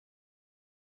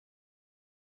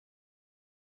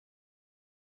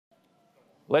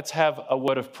Let's have a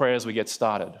word of prayer as we get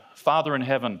started. Father in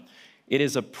heaven, it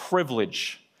is a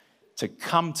privilege to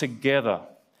come together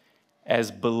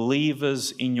as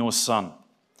believers in your Son.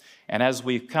 And as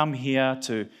we've come here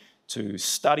to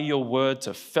study your word,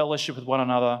 to fellowship with one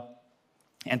another,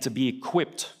 and to be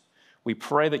equipped, we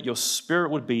pray that your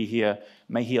Spirit would be here.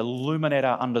 May he illuminate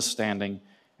our understanding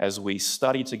as we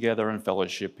study together in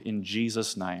fellowship. In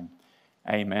Jesus' name,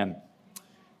 amen.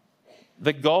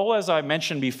 The goal, as I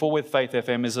mentioned before with Faith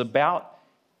FM, is about,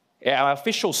 our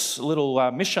official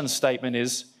little mission statement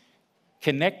is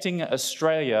connecting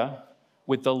Australia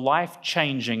with the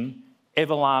life-changing,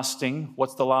 everlasting,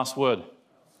 what's the last word?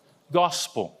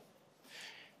 Gospel.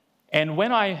 And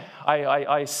when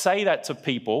I say that to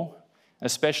people,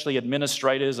 especially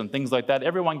administrators and things like that,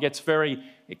 everyone gets very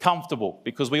comfortable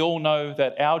because we all know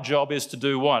that our job is to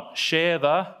do what? Share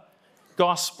the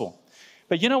gospel.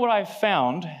 But you know what I've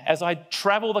found as I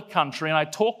travel the country and I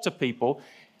talk to people,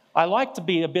 I like to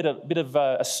be a bit of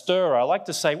a stirrer. I like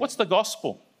to say, what's the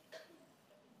gospel?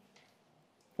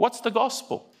 What's the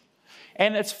gospel?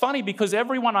 And it's funny because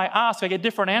everyone I ask, I get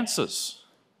different answers.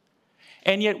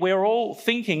 And yet we're all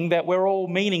thinking that we're all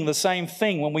meaning the same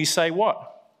thing when we say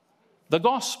what? The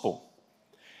gospel.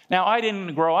 Now, I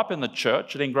didn't grow up in the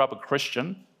church. I didn't grow up a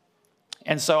Christian.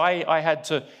 And so I had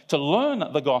to learn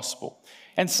the gospel.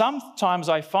 And sometimes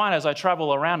I find as I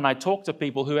travel around and I talk to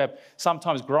people who have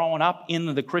sometimes grown up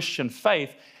in the Christian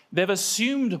faith, they've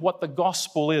assumed what the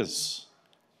gospel is.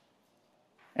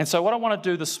 And so what I want to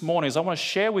do this morning is I want to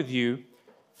share with you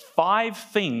 5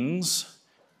 things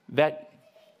that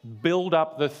build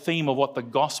up the theme of what the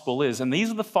gospel is. And these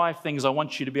are the 5 things I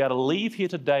want you to be able to leave here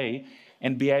today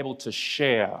and be able to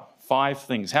share. 5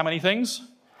 things. How many things?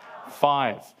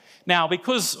 5. Now,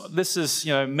 because this is,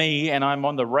 me and I'm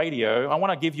on the radio, I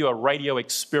want to give you a radio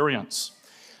experience.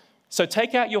 So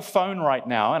take out your phone right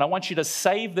now and I want you to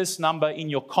save this number in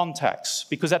your contacts,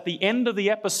 because at the end of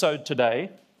the episode today,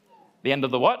 the end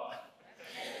of the what?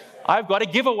 I've got a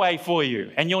giveaway for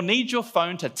you, and you'll need your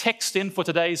phone to text in for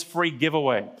today's free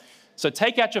giveaway. So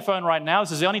take out your phone right now.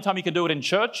 This is the only time you can do it in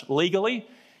church legally.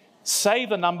 Save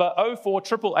the number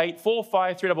 0488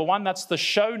 45311. That's the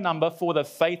show number for the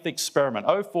faith experiment.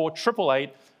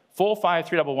 0488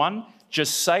 45311.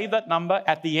 Just save that number.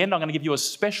 At the end, I'm going to give you a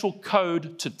special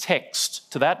code to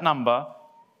text to that number,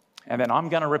 and then I'm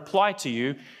going to reply to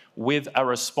you with a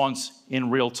response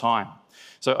in real time.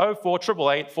 So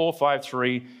 0488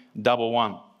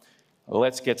 45311.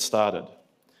 Let's get started.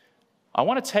 I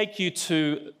want to take you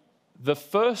to the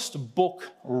first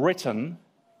book written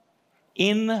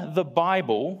in the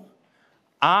Bible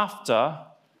after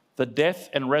the death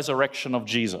and resurrection of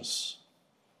Jesus.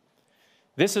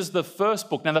 This is the first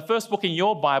book. Now, the first book in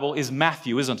your Bible is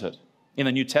Matthew, isn't it? In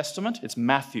the New Testament, it's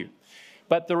Matthew.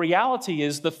 But the reality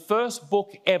is the first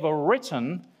book ever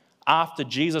written after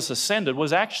Jesus ascended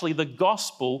was actually the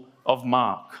Gospel of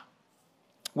Mark.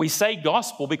 We say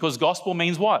gospel because gospel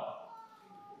means what?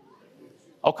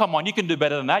 Oh, come on, you can do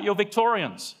better than that. You're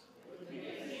Victorians.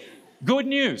 Good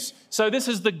news. So this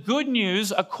is the good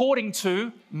news according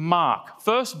to Mark.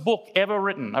 First book ever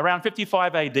written. Around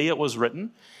 55 AD it was written.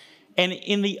 And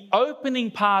in the opening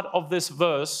part of this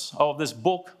verse, of this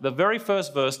book, the very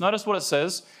first verse, notice what it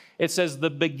says. It says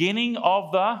the beginning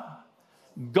of the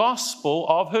gospel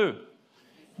of who?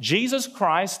 Jesus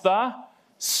Christ, the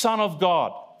Son of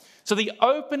God. So the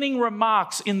opening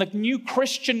remarks in the new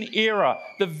Christian era,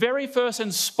 the very first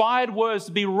inspired words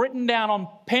to be written down on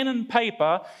pen and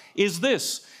paper is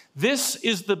this. This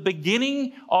is the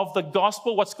beginning of the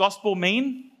gospel. What's gospel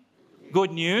mean?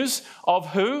 Good news. Of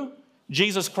who?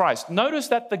 Jesus Christ. Notice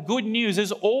that the good news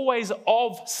is always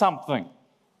of something.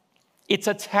 It's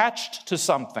attached to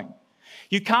something.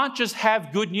 You can't just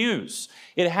have good news.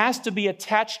 It has to be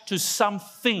attached to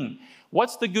something.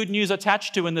 What's the good news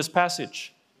attached to in this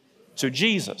passage? To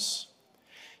Jesus.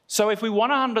 So if we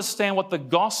want to understand what the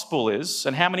gospel is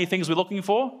and how many things we're looking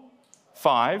for,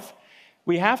 5,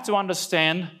 we have to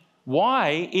understand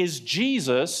why is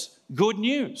Jesus good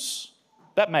news.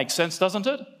 That makes sense, doesn't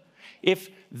it? If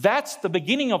that's the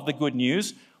beginning of the good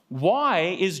news,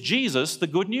 why is Jesus the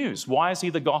good news? Why is he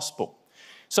the gospel?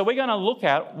 So we're going to look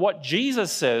at what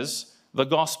Jesus says the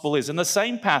gospel is. In the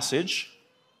same passage,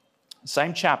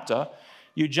 same chapter,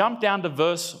 you jump down to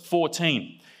verse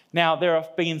 14. Now, there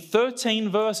have been 13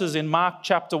 verses in Mark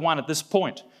chapter 1 at this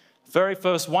point. The very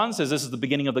first one says this is the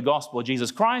beginning of the gospel of Jesus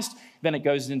Christ. Then it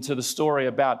goes into the story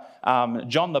about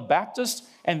John the Baptist.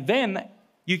 And then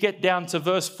you get down to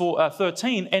verse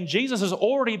 13, and Jesus has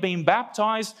already been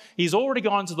baptized. He's already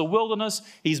gone into the wilderness.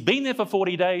 He's been there for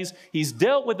 40 days. He's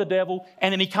dealt with the devil,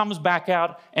 and then he comes back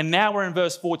out, and now we're in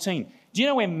verse 14. Do you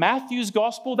know in Matthew's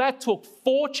gospel, that took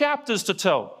 4 chapters to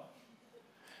tell?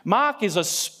 Mark is a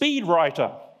speed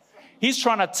writer. He's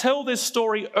trying to tell this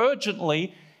story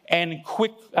urgently and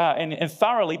and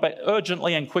thoroughly, but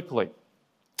urgently and quickly.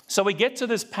 So we get to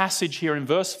this passage here in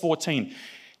verse 14.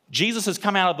 Jesus has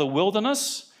come out of the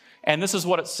wilderness, and this is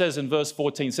what it says in verse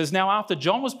 14. It says, now after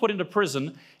John was put into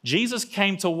prison, Jesus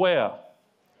came to where?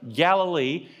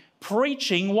 Galilee,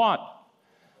 preaching what?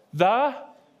 The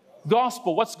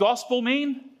gospel. What's gospel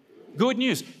mean? Good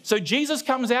news. So Jesus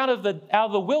comes out of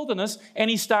the wilderness and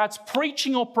he starts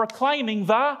preaching or proclaiming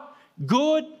the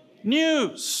good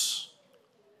news.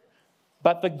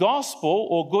 But the gospel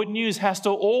or good news has to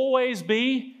always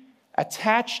be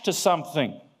attached to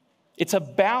something. It's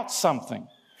about something.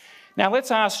 Now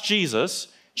let's ask Jesus,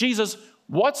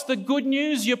 what's the good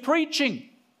news you're preaching?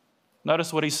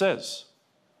 Notice what he says.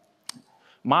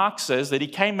 Mark says that he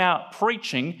came out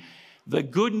preaching the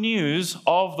good news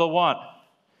of the what?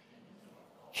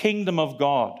 Kingdom of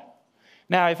God.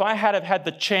 Now, if I had have had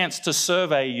the chance to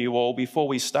survey you all before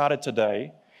we started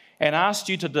today and asked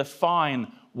you to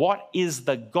define what is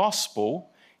the gospel,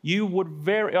 I'd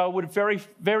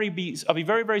be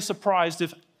very surprised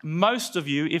if most of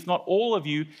you, if not all of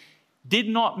you, did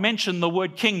not mention the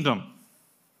word kingdom.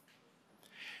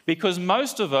 Because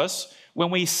most of us, when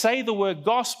we say the word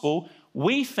gospel,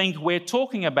 we think we're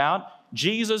talking about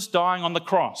Jesus dying on the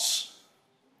cross.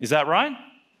 Is that right?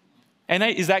 And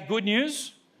is that good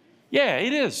news? Yeah,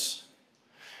 it is.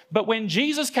 But when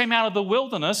Jesus came out of the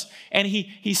wilderness and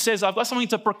he says, I've got something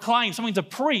to proclaim, something to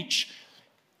preach,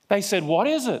 they said, what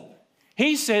is it?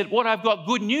 He said, what I've got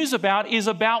good news about is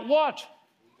about what?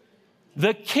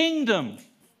 The kingdom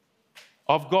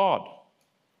of God.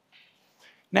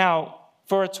 Now,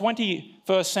 for a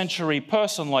 21st century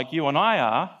person like you and I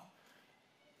are,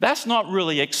 that's not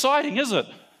really exciting, is it?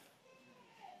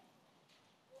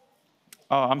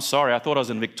 Oh, I'm sorry. I thought I was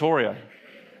in Victoria.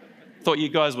 Thought you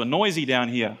guys were noisy down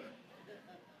here.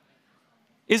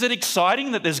 Is it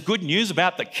exciting that there's good news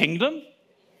about the kingdom?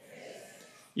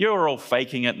 You're all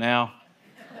faking it now.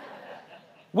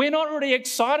 We're not really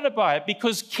excited about it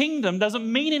because kingdom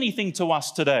doesn't mean anything to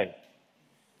us today.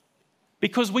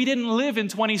 Because we didn't live in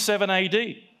 27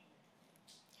 AD.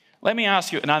 Let me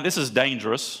ask you, now this is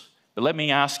dangerous, but let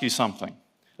me ask you something.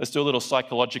 Let's do a little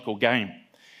psychological game.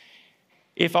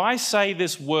 If I say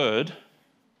this word,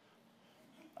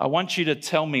 I want you to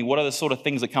tell me what are the sort of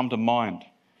things that come to mind.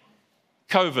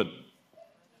 COVID.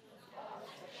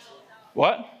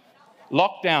 What?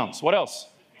 Lockdowns. What else?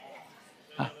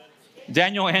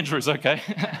 Daniel Andrews, okay.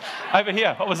 Over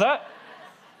here, what was that?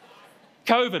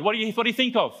 COVID. What do you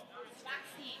think of?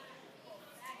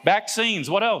 Vaccines.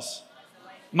 What else?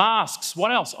 Masks.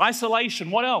 What else? Isolation.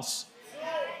 What else?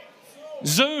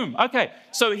 Zoom. Okay,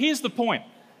 so here's the point.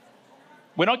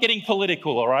 We're not getting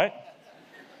political, all right?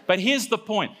 But here's the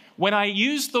point. When I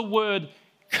use the word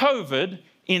COVID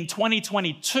in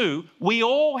 2022, we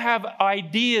all have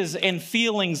ideas and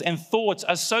feelings and thoughts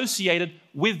associated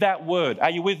with that word. Are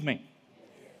you with me?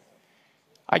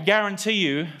 I guarantee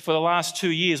you, for the last 2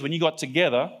 years, when you got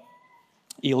together,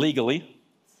 illegally,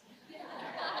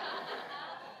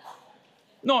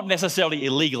 not necessarily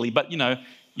illegally, but,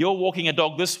 you're walking a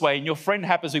dog this way and your friend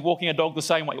happens to be walking a dog the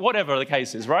same way, whatever the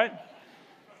case is, right?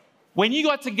 When you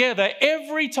got together,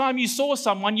 every time you saw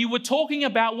someone, you were talking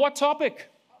about what topic?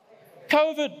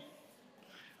 COVID.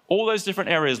 All those different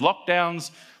areas,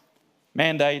 lockdowns,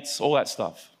 mandates, all that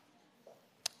stuff.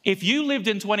 If you lived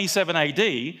in 27 AD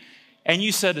and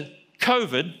you said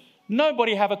COVID,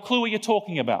 nobody have a clue what you're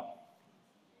talking about.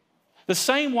 The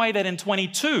same way that in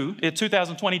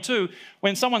 2022,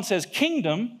 when someone says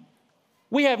kingdom,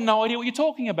 we have no idea what you're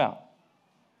talking about.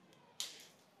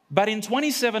 But in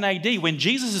 27 AD, when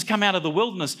Jesus has come out of the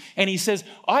wilderness and he says,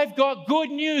 I've got good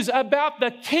news about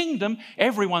the kingdom,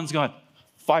 everyone's got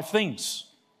 5 things.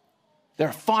 There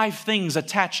are 5 things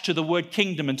attached to the word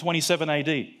kingdom in 27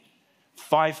 AD.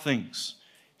 5 things.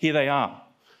 Here they are.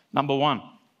 Number 1,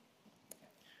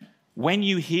 when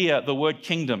you hear the word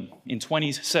kingdom in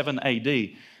 27 AD,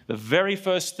 the very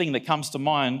first thing that comes to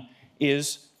mind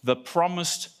is the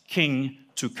promised king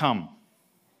to come.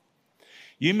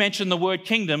 You mention the word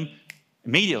kingdom,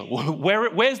 immediately,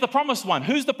 where's the promised one?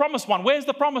 Who's the promised one? Where's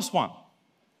the promised one?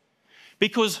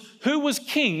 Because who was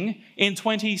king in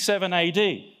 27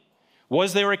 AD?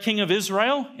 Was there a king of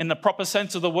Israel in the proper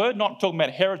sense of the word? Not talking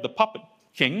about Herod the puppet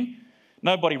king.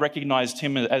 Nobody recognized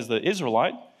him as the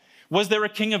Israelite. Was there a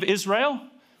king of Israel?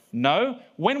 No.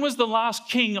 When was the last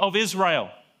king of Israel?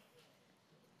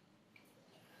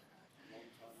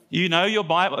 You know your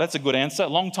Bible? That's a good answer. A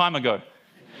long time ago.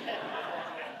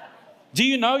 Do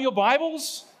you know your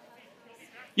Bibles?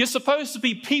 You're supposed to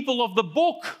be people of the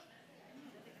book.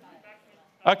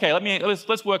 Okay,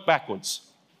 let's work backwards.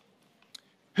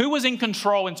 Who was in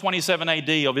control in 27 AD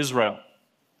of Israel?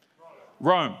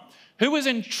 Rome. Who was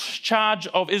in charge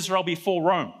of Israel before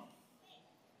Rome?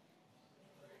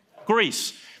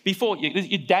 Greece. Before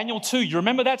Daniel 2, you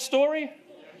remember that story?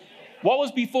 What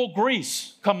was before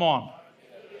Greece? Come on.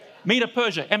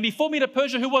 Medo-Persia. And before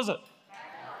Medo-Persia, who was it?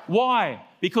 Why?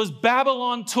 Because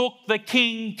Babylon took the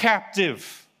king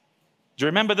captive. Do you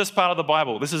remember this part of the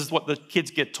Bible? This is what the kids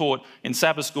get taught in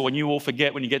Sabbath school and you all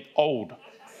forget when you get old.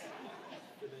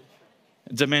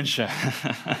 Dementia.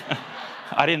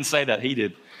 I didn't say that, he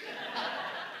did.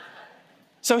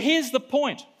 So here's the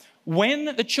point.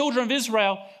 When the children of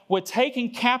Israel were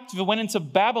taken captive and went into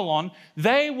Babylon,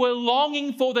 they were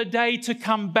longing for the day to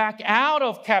come back out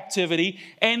of captivity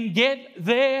and get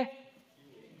their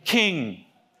king.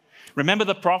 Remember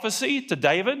the prophecy to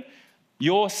David?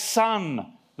 Your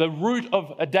son, the root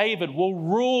of David, will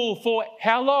rule for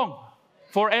how long?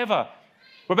 Forever.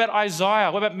 What about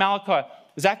Isaiah? What about Malachi?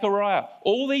 Zechariah?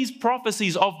 All these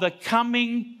prophecies of the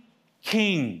coming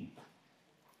king.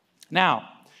 Now,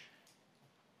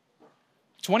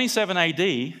 27 AD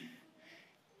is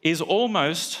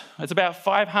it's about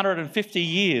 550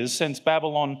 years since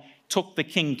Babylon took the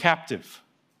king captive.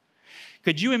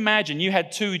 Could you imagine you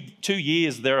had two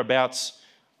years thereabouts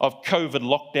of COVID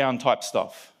lockdown type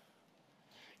stuff?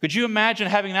 Could you imagine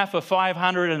having that for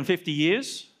 550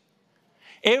 years?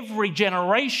 Every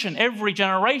generation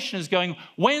is going,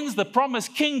 when's the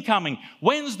promised king coming?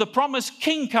 When's the promised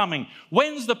king coming?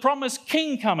 When's the promised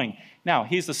king coming? Now,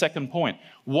 here's the second point.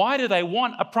 Why do they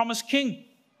want a promised king?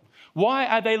 Why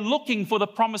are they looking for the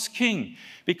promised king?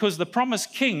 Because the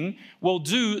promised king will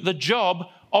do the job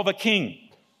of a king.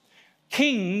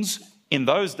 Kings, in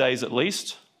those days at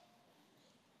least,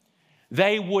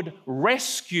 they would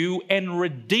rescue and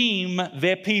redeem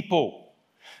their people.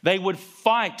 They would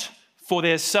fight for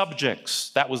their subjects.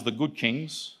 That was the good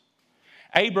kings.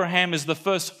 Abraham is the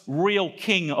first real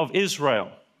king of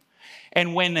Israel.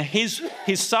 And when his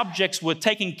subjects were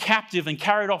taken captive and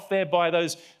carried off there by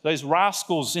those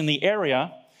rascals in the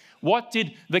area, what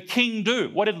did the king do?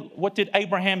 What did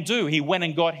Abraham do? He went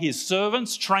and got his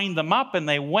servants, trained them up, and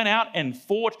they went out and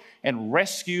fought and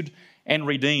rescued and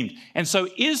redeemed. And so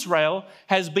Israel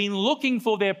has been looking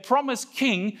for their promised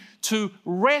king to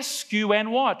rescue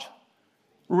and what?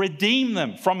 Redeem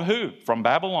them. From who? From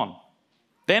Babylon.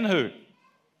 Then who?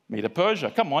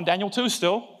 Medo-Persia. Come on, Daniel 2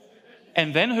 still.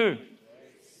 And then who?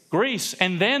 Greece.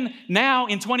 And then now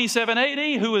in 27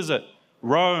 AD, who is it?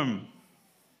 Rome.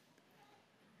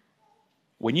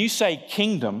 When you say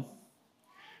kingdom,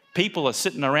 people are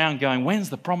sitting around going, when's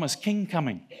the promised king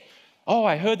coming? Oh,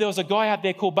 I heard there was a guy out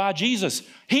there called Bar Jesus.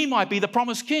 He might be the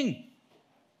promised king.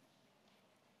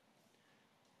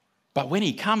 But when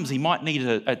he comes, he might need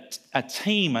a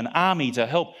team, an army to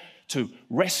help to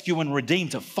rescue and redeem,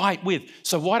 to fight with.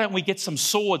 So why don't we get some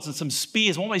swords and some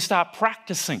spears? Why don't we start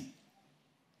practicing?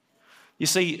 You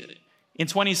see, in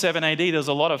 27 AD, there's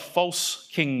a lot of false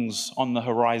kings on the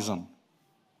horizon.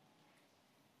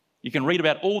 You can read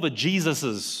about all the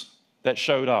Jesuses that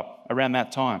showed up around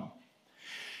that time.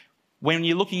 When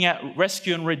you're looking at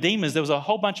rescue and redeemers, there was a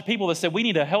whole bunch of people that said, we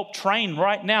need to help train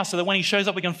right now so that when he shows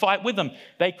up, we can fight with them.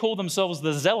 They call themselves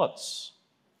the Zealots.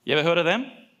 You ever heard of them?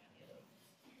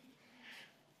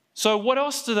 So what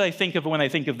else do they think of when they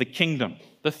think of the kingdom?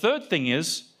 The third thing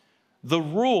is the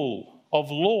rule of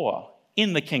law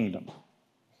in the kingdom.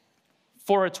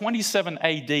 For a 27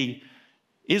 AD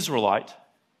Israelite,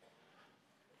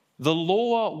 the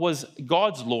law was,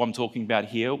 God's law I'm talking about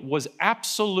here, was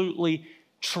absolutely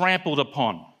trampled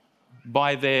upon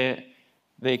by their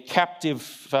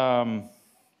captors, I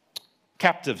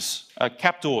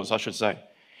should say.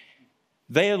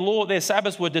 Their law, their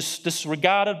Sabbaths were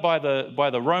disregarded by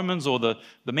the Romans or the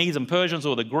Medes and Persians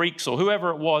or the Greeks or whoever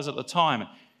it was at the time.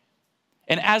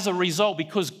 And as a result,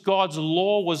 because God's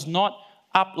law was not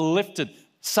uplifted,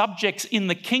 subjects in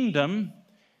the kingdom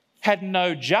had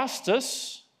no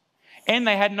justice and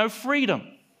they had no freedom.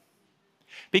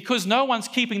 Because no one's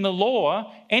keeping the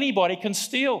law, anybody can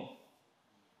steal.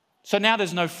 So now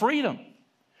there's no freedom.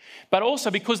 But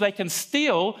also because they can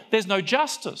steal, there's no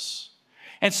justice.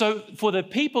 And so for the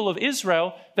people of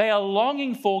Israel, they are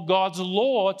longing for God's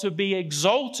law to be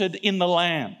exalted in the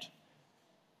land.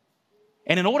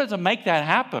 And in order to make that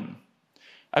happen,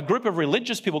 a group of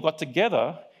religious people got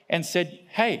together and said,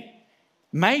 hey,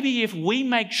 maybe if we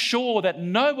make sure that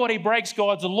nobody breaks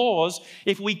God's laws,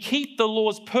 if we keep the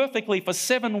laws perfectly for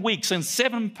 7 weeks and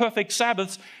 7 perfect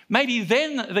Sabbaths, maybe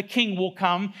then the king will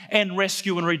come and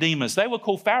rescue and redeem us. They were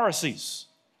called Pharisees.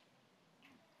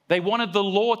 They wanted the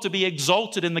law to be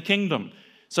exalted in the kingdom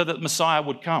so that Messiah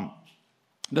would come.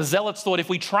 The zealots thought if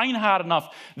we train hard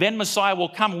enough, then Messiah will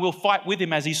come and we'll fight with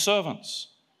him as his servants.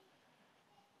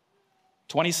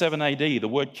 27 AD, the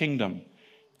word kingdom.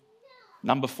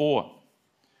 Number 4.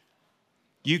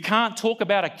 You can't talk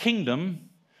about a kingdom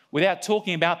without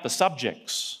talking about the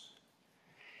subjects.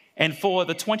 And for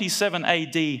the 27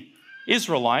 AD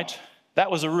Israelite,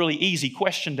 that was a really easy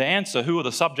question to answer. Who are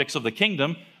the subjects of the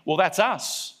kingdom? Well, that's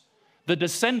us. The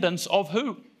descendants of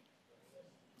who?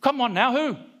 Come on now,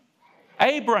 who?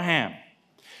 Abraham.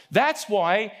 That's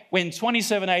why when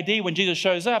 27 AD, when Jesus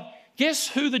shows up, guess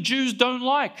who the Jews don't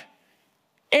like?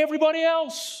 Everybody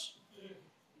else.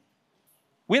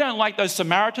 We don't like those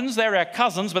Samaritans. They're our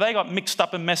cousins, but they got mixed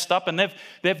up and messed up, and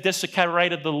they've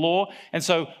desecrated the law. And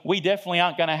so we definitely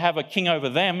aren't going to have a king over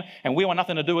them, and we want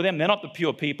nothing to do with them. They're not the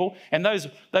pure people. And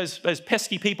those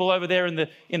pesky people over there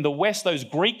in the West, those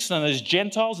Greeks and those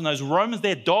Gentiles and those Romans,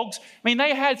 they're dogs. I mean,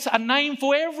 they had a name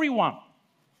for everyone.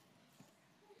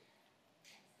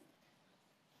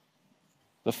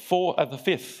 The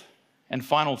fifth and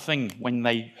final thing when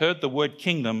they heard the word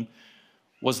kingdom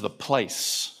was the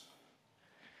place.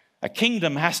 A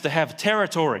kingdom has to have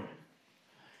territory.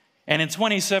 And in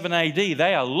 27 AD,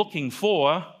 they are looking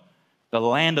for the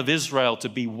land of Israel to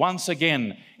be once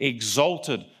again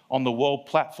exalted on the world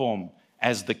platform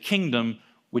as the kingdom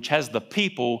which has the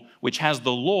people, which has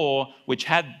the law, which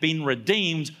had been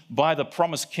redeemed by the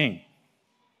promised king.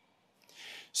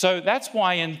 So that's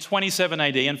why in 27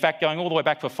 AD, in fact, going all the way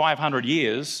back for 500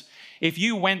 years, if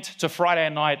you went to Friday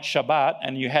night Shabbat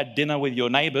and you had dinner with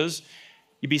your neighbors,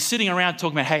 you'd be sitting around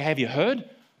talking about, hey, have you heard?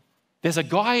 There's a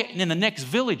guy in the next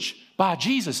village, Bar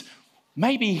Jesus.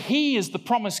 Maybe he is the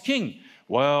promised king.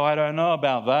 Well, I don't know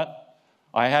about that.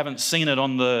 I haven't seen it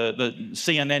on the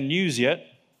CNN news yet.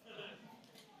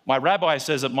 My rabbi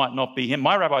says it might not be him.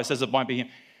 My rabbi says it might be him.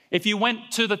 If you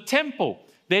went to the temple,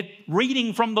 they're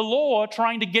reading from the law,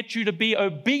 trying to get you to be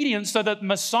obedient so that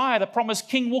Messiah, the promised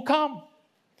king, will come.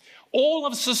 All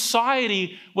of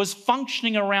society was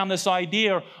functioning around this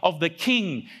idea of the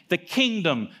king, the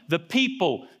kingdom, the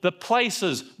people, the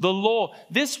places, the law.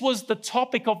 This was the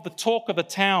topic of the talk of the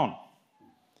town.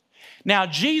 Now,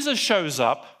 Jesus shows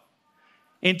up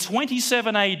in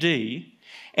 27 AD,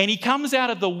 and he comes out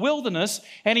of the wilderness,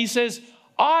 and he says,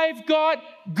 I've got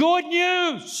good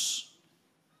news.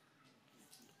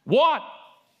 What?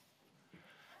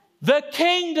 The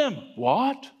kingdom.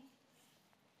 What?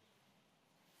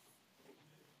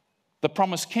 The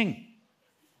promised king,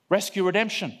 rescue,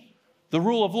 redemption, the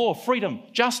rule of law, freedom,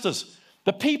 justice,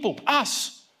 the people,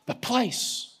 us, the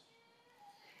place.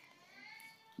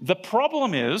 The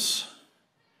problem is,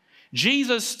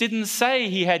 Jesus didn't say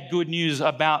he had good news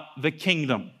about the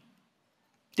kingdom,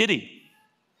 did he?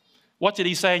 What did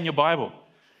he say in your Bible?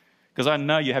 Because I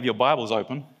know you have your Bibles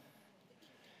open.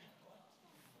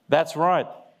 That's right.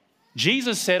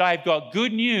 Jesus said, I've got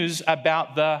good news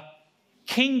about the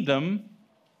kingdom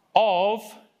of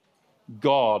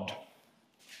God,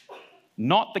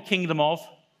 not the kingdom of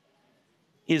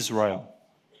Israel.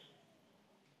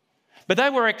 But they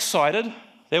were excited.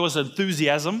 There was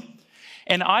enthusiasm.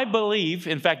 And I believe,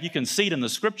 in fact, you can see it in the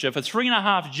scripture, for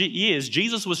 3.5 years,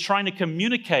 Jesus was trying to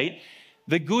communicate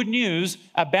the good news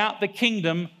about the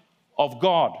kingdom of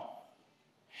God.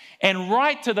 And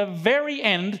right to the very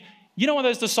end, you know what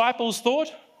those disciples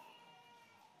thought?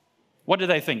 What did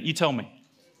they think? You tell me.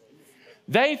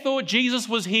 They thought Jesus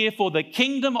was here for the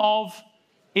kingdom of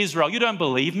Israel. You don't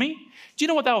believe me? Do you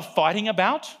know what they were fighting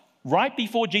about right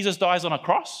before Jesus dies on a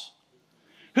cross?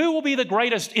 Who will be the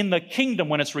greatest in the kingdom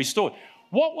when it's restored?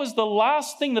 What was the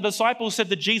last thing the disciples said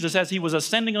to Jesus as he was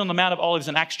ascending on the Mount of Olives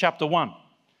in Acts chapter 1?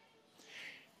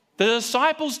 The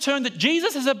disciples turned to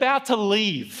Jesus is about to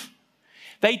leave.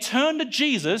 They turned to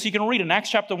Jesus. You can read in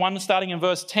Acts chapter 1, starting in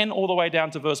verse 10 all the way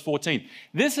down to verse 14.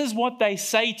 This is what they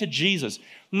say to Jesus.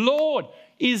 Lord,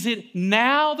 is it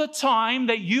now the time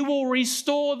that you will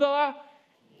restore the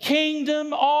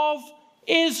kingdom of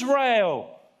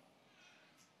Israel?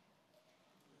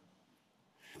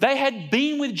 They had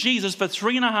been with Jesus for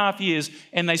 3.5 years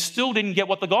and they still didn't get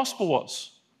what the gospel was.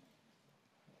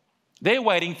 They're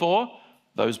waiting for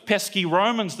those pesky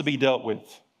Romans to be dealt with.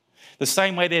 The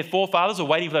same way their forefathers are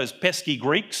waiting for those pesky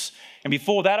Greeks. And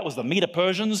before that, it was the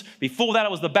Medo-Persians. Before that,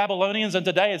 it was the Babylonians. And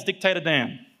today, it's Dictator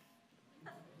Dan.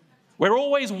 We're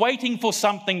always waiting for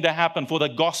something to happen, for the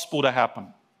gospel to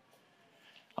happen.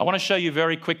 I want to show you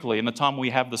very quickly in the time we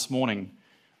have this morning,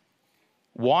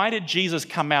 why did Jesus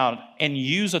come out and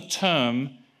use a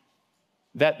term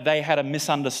that they had a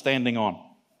misunderstanding on?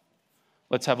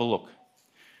 Let's have a look.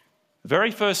 The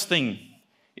very first thing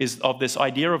is of this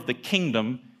idea of the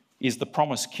kingdom is the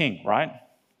promised king, right?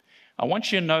 I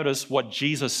want you to notice what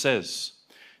Jesus says.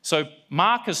 So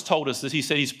Mark has told us this. He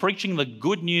said he's preaching the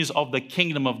good news of the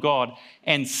kingdom of God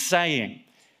and saying.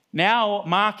 Now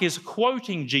Mark is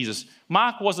quoting Jesus.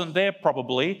 Mark wasn't there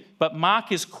probably, but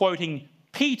Mark is quoting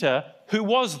Peter, who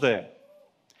was there.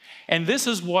 And this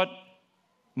is what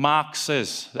Mark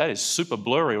says. That is super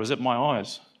blurry. Was it my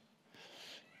eyes?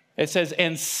 It says,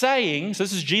 and saying, so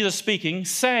this is Jesus speaking,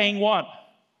 saying what?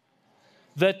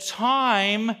 The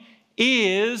time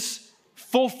is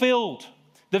fulfilled.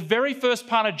 The very first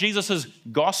part of Jesus'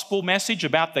 gospel message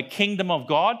about the kingdom of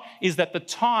God is that the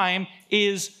time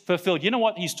is fulfilled. You know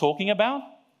what he's talking about?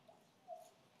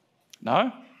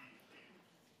 No?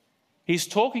 He's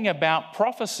talking about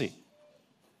prophecy.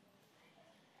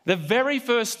 The very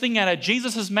first thing out of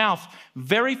Jesus' mouth,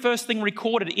 very first thing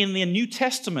recorded in the New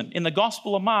Testament, in the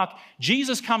Gospel of Mark,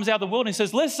 Jesus comes out of the world and he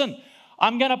says, listen,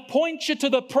 I'm going to point you to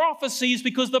the prophecies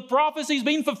because the prophecy's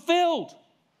been fulfilled.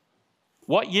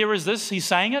 What year is this? He's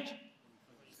saying it?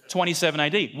 27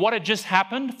 AD. What had just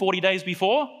happened 40 days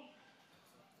before?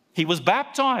 He was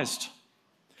baptized.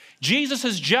 Jesus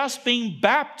has just been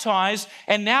baptized,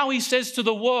 and now he says to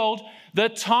the world, the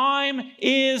time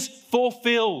is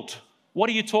fulfilled. What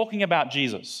are you talking about,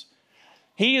 Jesus?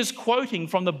 He is quoting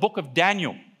from the book of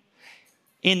Daniel.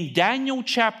 In Daniel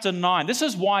chapter 9, this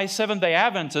is why Seventh-day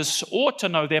Adventists ought to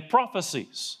know their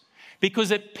prophecies,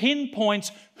 because it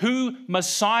pinpoints who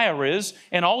Messiah is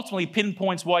and ultimately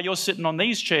pinpoints why you're sitting on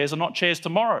these chairs and not chairs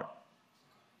tomorrow.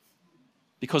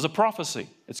 Because of prophecy.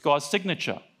 It's God's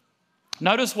signature.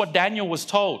 Notice what Daniel was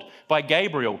told by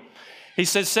Gabriel. He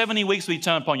says, 70 weeks will be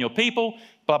turned upon your people,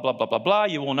 blah, blah, blah, blah, blah.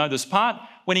 You all know this part.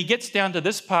 When he gets down to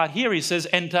this part here, he says,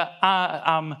 and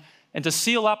to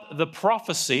seal up the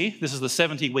prophecy, this is the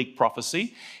 70-week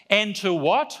prophecy, and to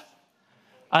what?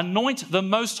 Anoint the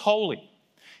most holy.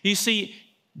 You see,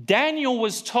 Daniel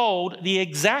was told the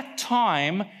exact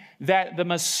time that the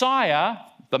Messiah,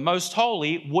 the most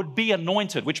holy, would be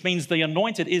anointed, which means the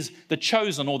anointed is the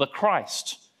chosen or the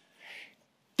Christ.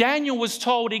 Daniel was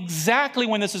told exactly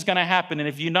when this is going to happen. And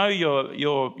if you know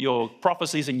your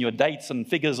prophecies and your dates and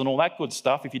figures and all that good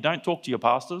stuff, if you don't, talk to your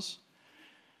pastors.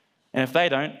 And if they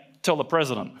don't, tell the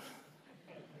president.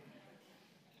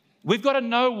 We've got to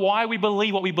know why we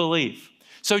believe what we believe.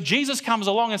 So Jesus comes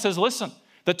along and says, listen,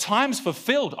 the time's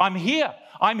fulfilled. I'm here.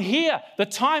 I'm here. The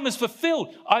time is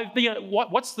fulfilled.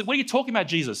 What are you talking about,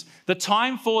 Jesus? The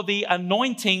time for the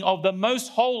anointing of the most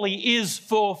holy is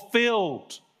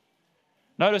fulfilled.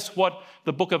 Notice what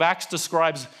the book of Acts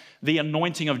describes the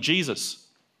anointing of Jesus.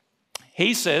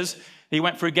 He says he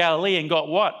went through Galilee and got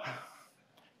what?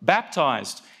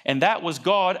 Baptized. And that was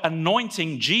God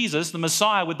anointing Jesus, the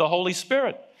Messiah, with the Holy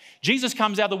Spirit. Jesus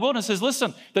comes out of the wilderness and says,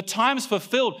 listen, the time's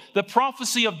fulfilled. The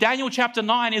prophecy of Daniel chapter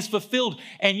 9 is fulfilled.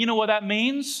 And you know what that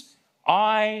means?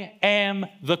 I am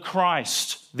the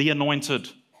Christ, the anointed.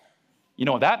 You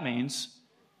know what that means?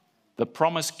 The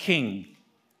promised king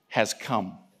has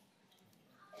come.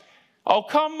 Oh,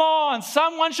 come on.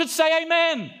 Someone should say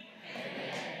amen. Amen.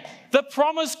 The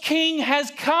promised king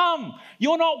has come.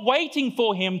 You're not waiting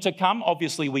for him to come.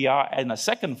 Obviously, we are in a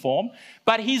second form,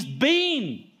 but he's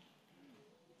been.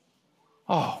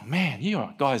 Oh, man, you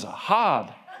guys are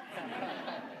hard.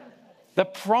 The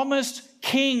promised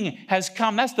king has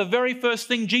come. That's the very first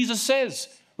thing Jesus says.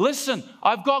 Listen,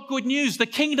 I've got good news. The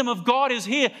kingdom of God is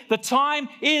here. The time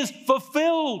is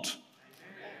fulfilled.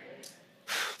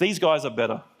 These guys are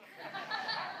better.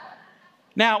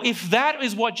 Now, if that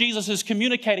is what Jesus is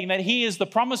communicating, that he is the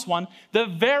promised one, the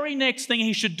very next thing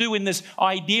he should do in this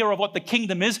idea of what the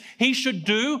kingdom is, he should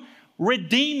do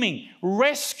redeeming,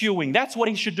 rescuing. That's what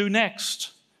he should do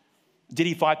next. Did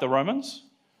he fight the Romans?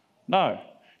 No.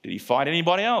 Did he fight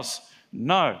anybody else?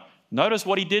 No. Notice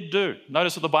what he did do.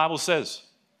 Notice what the Bible says.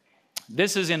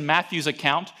 This is in Matthew's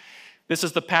account. This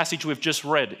is the passage we've just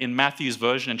read in Matthew's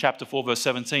version in chapter 4, verse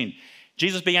 17.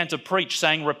 Jesus began to preach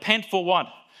saying, repent for what?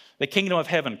 The kingdom of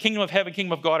heaven. Kingdom of heaven,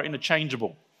 kingdom of God are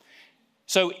interchangeable.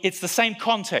 So it's the same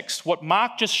context. What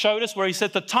Mark just showed us where he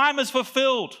said the time is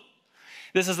fulfilled.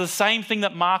 This is the same thing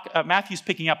that Matthew's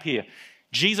picking up here.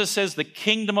 Jesus says the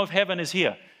kingdom of heaven is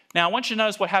here. Now, I want you to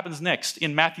notice what happens next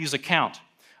in Matthew's account.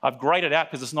 I've grayed it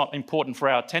out because it's not important for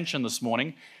our attention this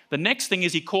morning. The next thing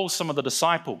is he calls some of the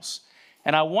disciples.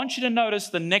 And I want you to notice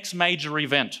the next major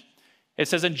event. It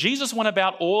says, and Jesus went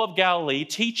about all of Galilee,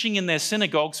 teaching in their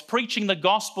synagogues, preaching the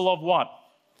gospel of what?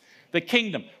 The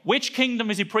kingdom. Which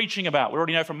kingdom is he preaching about? We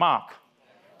already know from Mark.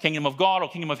 Kingdom of God or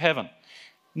kingdom of heaven.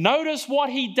 Notice what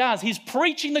he does. He's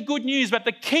preaching the good news that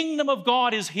the kingdom of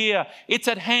God is here. It's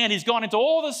at hand. He's gone into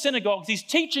all the synagogues. He's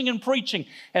teaching and preaching.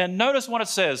 And notice what it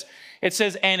says. It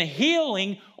says, and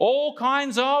healing all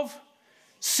kinds of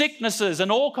sicknesses and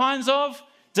all kinds of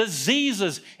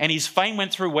diseases. And his fame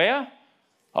went through where?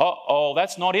 Oh,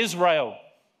 that's not Israel.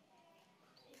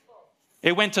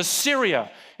 It went to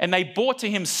Syria, and they brought to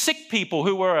him sick people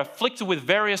who were afflicted with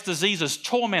various diseases,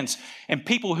 torments, and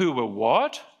people who were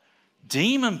what?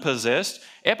 Demon-possessed,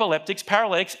 epileptics,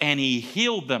 paralytics, and he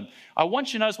healed them. I want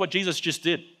you to notice what Jesus just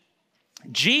did.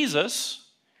 Jesus,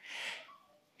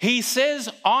 he says,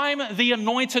 I'm the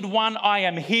anointed one, I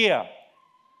am here.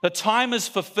 The time is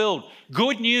fulfilled.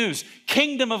 Good news,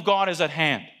 kingdom of God is at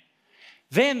hand.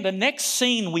 Then the next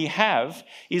scene we have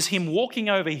is him walking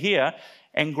over here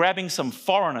and grabbing some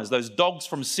foreigners, those dogs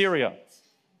from Syria,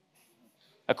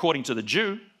 according to the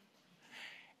Jew,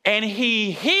 and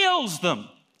he heals them.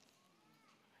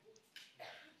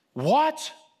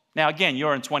 What? Now again,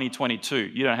 you're in 2022.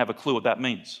 You don't have a clue what that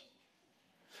means.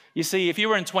 You see, if you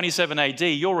were in 27 AD,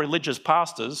 your religious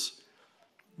pastors,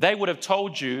 they would have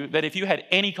told you that if you had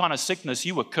any kind of sickness,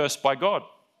 you were cursed by God.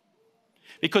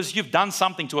 Because you've done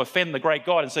something to offend the great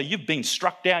God, and so you've been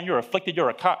struck down, you're afflicted, you're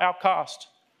an outcast.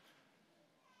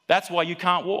 That's why you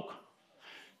can't walk. Do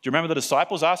you remember the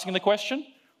disciples asking the question?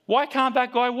 Why can't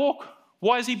that guy walk?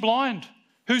 Why is he blind?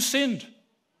 Who sinned?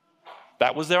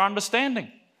 That was their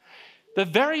understanding. The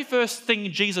very first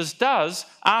thing Jesus does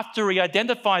after he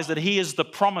identifies that he is the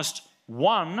promised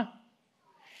one,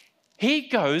 he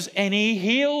goes and he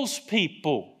heals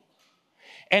people.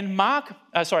 And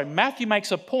Matthew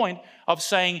makes a point of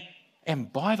saying,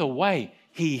 and by the way,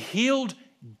 he healed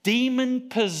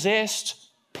demon-possessed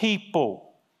people.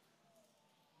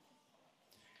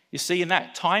 You see, in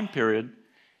that time period,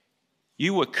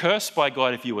 you were cursed by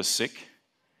God if you were sick,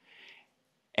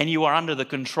 and you were under the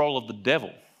control of the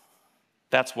devil.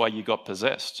 That's why you got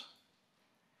possessed.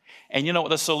 And you know what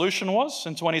the solution was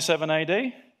in 27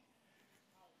 AD?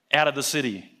 Out of the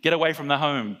city. Get away from the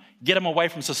home. Get them away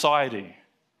from society.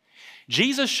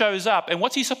 Jesus shows up, and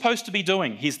what's he supposed to be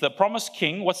doing? He's the promised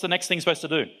king. What's the next thing he's supposed to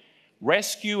do?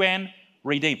 Rescue and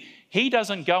redeem. He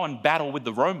doesn't go and battle with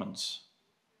the Romans.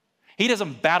 He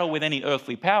doesn't battle with any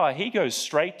earthly power. He goes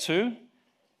straight to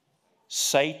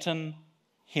Satan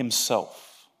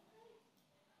himself.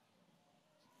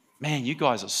 Man, you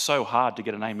guys are so hard to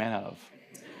get an amen out of.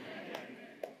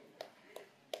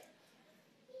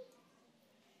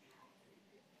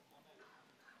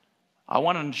 I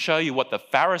wanted to show you what the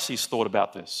Pharisees thought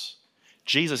about this.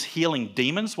 Jesus healing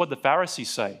demons, what did the Pharisees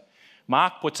say?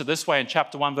 Mark puts it this way in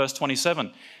chapter 1, verse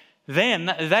 27.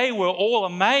 Then they were all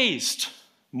amazed,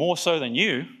 more so than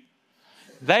you.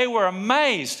 They were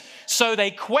amazed. So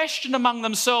they questioned among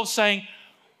themselves, saying,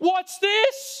 what's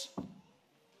this?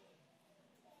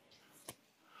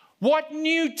 What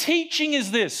new teaching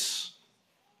is this?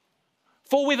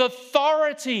 For with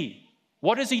authority,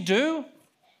 what does he do?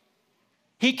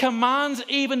 He commands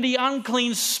even the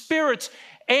unclean spirits,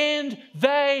 and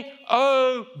they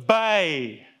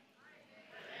obey.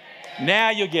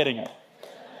 Now you're getting it.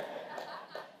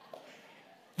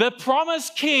 The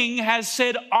promised king has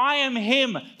said, I am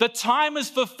him. The time is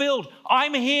fulfilled.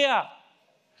 I'm here.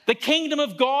 The kingdom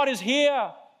of God is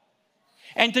here.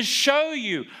 And to show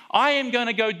you, I am going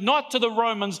to go not to the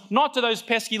Romans, not to those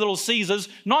pesky little Caesars,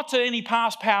 not to any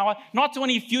past power, not to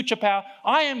any future power.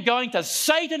 I am going to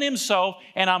Satan himself,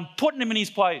 and I'm putting him in his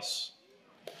place.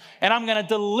 And I'm going to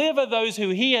deliver those who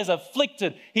he has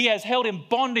afflicted, he has held in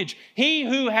bondage, he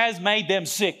who has made them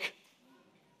sick.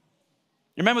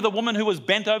 You remember the woman who was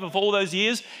bent over for all those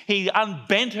years? He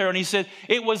unbent her and he said,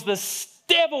 it was the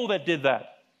devil that did that.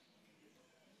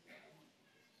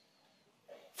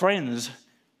 Friends,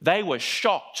 they were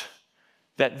shocked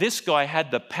that this guy had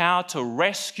the power to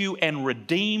rescue and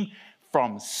redeem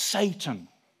from Satan.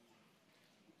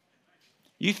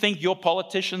 You think your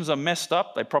politicians are messed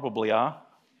up? They probably are.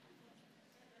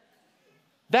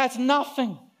 That's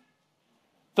nothing.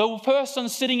 The person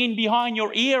sitting in behind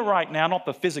your ear right now, not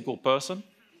the physical person,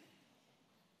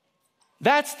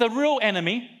 that's the real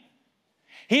enemy.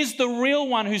 He's the real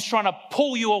one who's trying to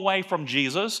pull you away from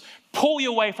Jesus, pull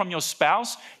you away from your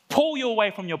spouse, pull you away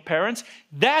from your parents.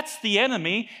 That's the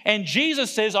enemy. And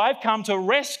Jesus says, I've come to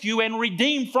rescue and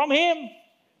redeem from him.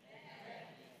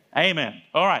 Amen.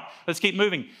 All right, let's keep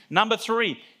moving. Number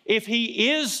 3, if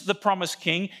he is the promised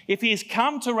king, if he has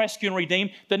come to rescue and redeem,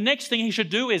 the next thing he should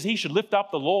do is he should lift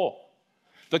up the law,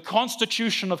 the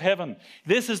constitution of heaven.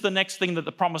 This is the next thing that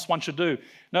the promised one should do.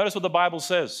 Notice what the Bible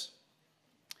says.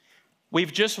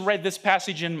 We've just read this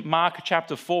passage in Mark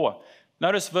chapter 4.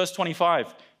 Notice verse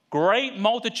 25. Great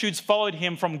multitudes followed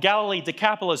him from Galilee,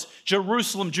 Decapolis,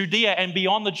 Jerusalem, Judea, and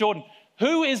beyond the Jordan.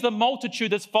 Who is the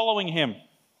multitude that's following him?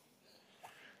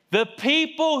 The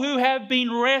people who have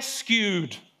been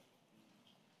rescued.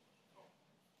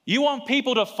 You want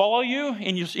people to follow you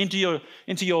into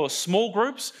your small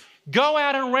groups? Go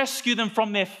out and rescue them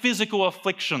from their physical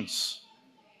afflictions.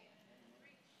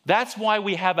 That's why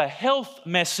we have a health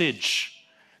message.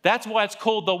 That's why it's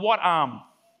called the what arm?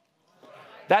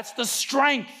 That's the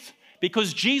strength.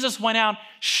 Because Jesus went out,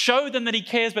 showed them that he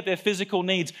cares about their physical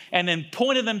needs, and then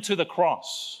pointed them to the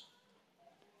cross.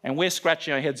 And we're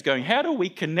scratching our heads going, how do we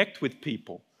connect with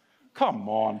people? Come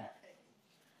on.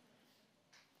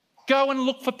 Go and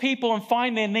look for people and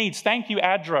find their needs. Thank you,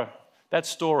 Adra, that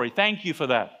story. Thank you for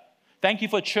that. Thank you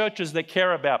for churches that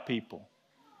care about people.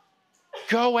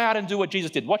 Go out and do what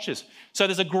Jesus did. Watch this. So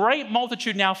there's a great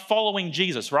multitude now following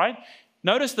Jesus, right?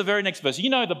 Notice the very next verse. You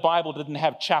know the Bible didn't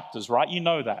have chapters, right? You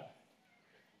know that.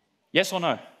 Yes or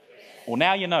no? Well,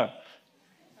 now you know.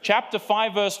 Chapter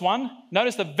 5, verse 1.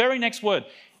 Notice the very next word.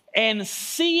 And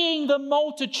seeing the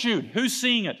multitude. Who's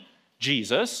seeing it?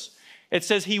 Jesus. It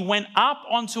says he went up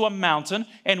onto a mountain,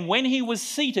 and when he was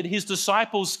seated, his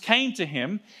disciples came to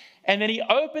him, and then he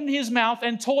opened his mouth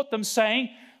and taught them, saying,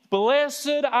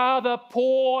 Blessed are the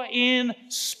poor in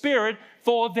spirit,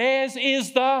 for theirs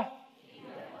is the...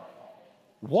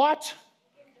 What?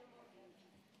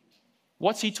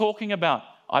 What's he talking about?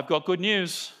 I've got good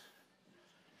news.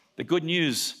 The good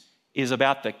news is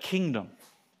about the kingdom.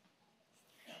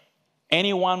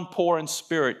 Anyone poor in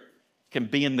spirit can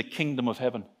be in the kingdom of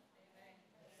heaven.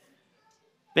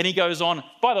 Then he goes on,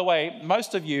 by the way,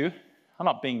 most of you, I'm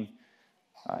not being,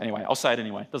 anyway, I'll say it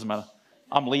anyway, doesn't matter.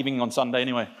 I'm leaving on Sunday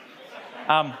anyway.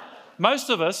 Most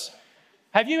of us,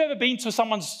 have you ever been to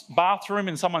someone's bathroom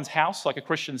in someone's house, like a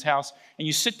Christian's house, and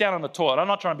you sit down on the toilet? I'm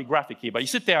not trying to be graphic here, but you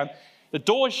sit down, the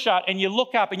door's shut, and you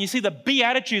look up and you see the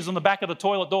Beatitudes on the back of the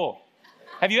toilet door.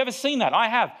 Have you ever seen that? I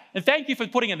have. And thank you for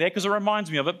putting it there because it reminds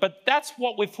me of it. But that's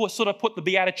what we've sort of put the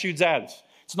Beatitudes as.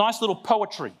 It's nice little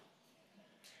poetry.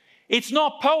 It's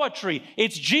not poetry.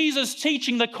 It's Jesus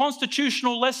teaching the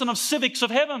constitutional lesson of civics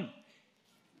of heaven.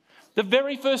 The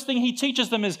very first thing he teaches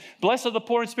them is, blessed are the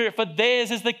poor in spirit, for theirs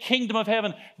is the kingdom of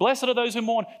heaven. Blessed are those who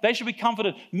mourn. They shall be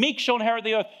comforted. Meek shall inherit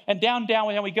the earth. And down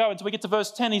we go. Until we get to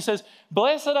verse 10, he says,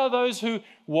 blessed are those who,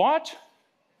 what?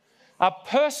 Are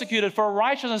persecuted for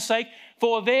righteousness' sake,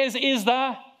 for theirs is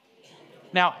the...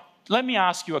 Now, let me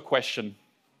ask you a question.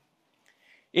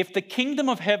 If the kingdom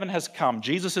of heaven has come,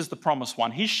 Jesus is the promised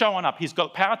one. He's showing up. He's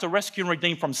got power to rescue and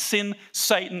redeem from sin,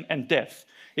 Satan, and death.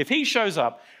 If he shows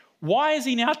up, why is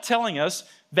he now telling us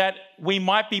that we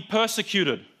might be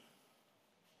persecuted?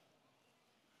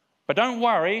 But don't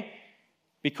worry,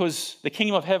 because the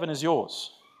kingdom of heaven is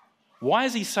yours. Why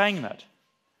is he saying that?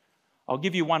 I'll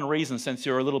give you one reason since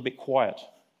you're a little bit quiet.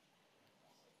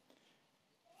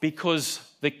 Because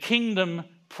the kingdom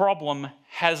problem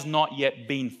has not yet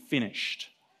been finished.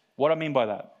 What do I mean by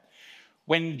that?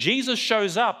 When Jesus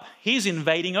shows up, he's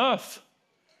invading earth.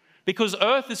 Because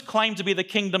earth is claimed to be the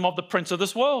kingdom of the prince of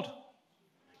this world.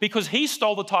 Because he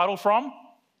stole the title from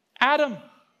Adam.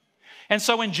 And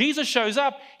so when Jesus shows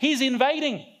up, he's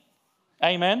invading.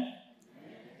 Amen?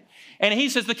 And he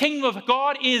says the kingdom of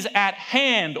God is at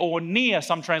hand, or near,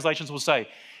 some translations will say.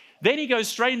 Then he goes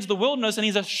straight into the wilderness and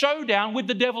he's a showdown with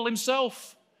the devil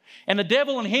himself. And the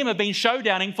devil and him have been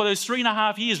showdowning for those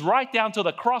 3.5 years, right down to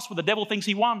the cross where the devil thinks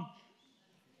he won.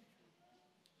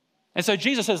 And so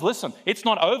Jesus says, listen, it's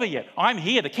not over yet. I'm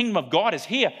here. The kingdom of God is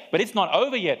here, but it's not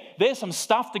over yet. There's some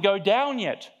stuff to go down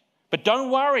yet. But don't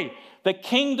worry. The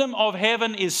kingdom of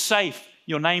heaven is safe.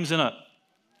 Your name's in it.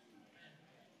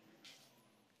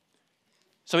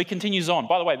 So he continues on.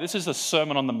 By the way, this is the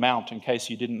Sermon on the Mount, in case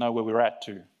you didn't know where we're at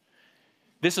to.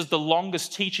 This is the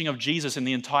longest teaching of Jesus in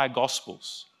the entire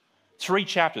Gospels. 3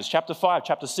 chapters, chapter 5,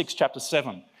 chapter 6, chapter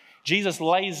 7. Jesus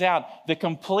lays out the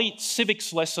complete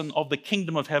civics lesson of the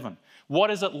kingdom of heaven. What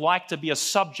is it like to be a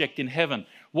subject in heaven?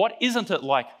 What isn't it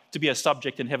like to be a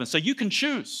subject in heaven? So you can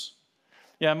choose.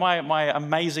 Yeah, my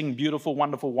amazing, beautiful,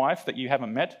 wonderful wife that you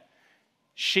haven't met,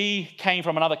 she came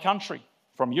from another country,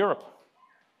 from Europe.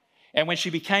 And when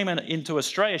she came into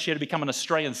Australia, she had to become an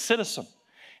Australian citizen.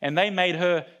 And they made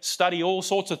her study all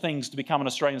sorts of things to become an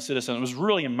Australian citizen. It was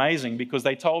really amazing because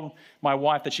they told my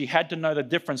wife that she had to know the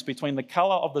difference between the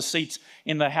colour of the seats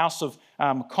in the House of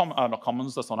not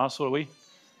Commons, that's not us, what are we?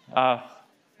 What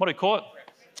do we call it?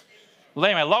 Well,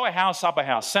 anyway, lower house, upper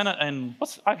house, Senate, and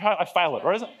I fail it,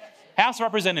 what is it? House of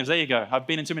Representatives, there you go. I've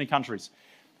been in too many countries.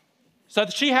 So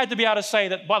she had to be able to say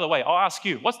that, by the way, I'll ask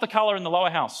you, what's the colour in the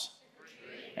lower house?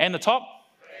 Green. And the top?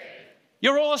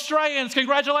 You're all Australians.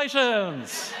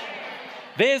 Congratulations.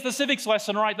 There's the civics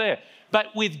lesson right there.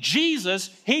 But with Jesus,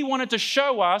 he wanted to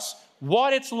show us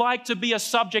what it's like to be a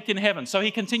subject in heaven. So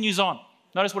he continues on.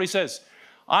 Notice what he says.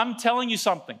 I'm telling you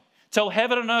something. Till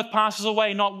heaven and earth passes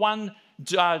away, not one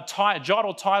jot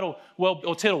or tittle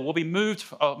or tittle will be moved.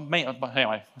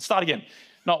 Anyway, start again.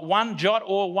 Not one jot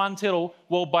or one tittle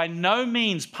will by no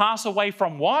means pass away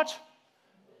from what?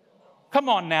 Come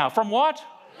on now. From what?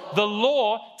 The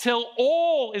law, till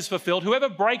all is fulfilled. Whoever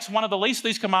breaks one of the least of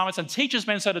these commandments and teaches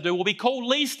men so to do will be called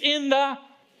least in the...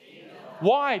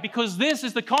 Why? Because this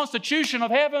is the constitution of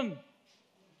heaven.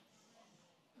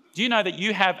 Do you know that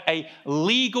you have a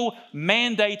legal,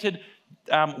 mandated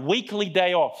weekly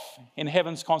day off in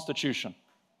heaven's constitution?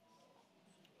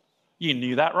 You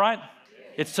knew that, right?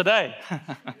 It's today.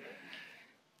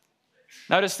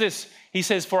 Notice this. He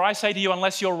says, for I say to you,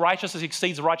 unless your righteousness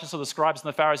exceeds the righteousness of the scribes and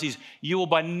the Pharisees, you will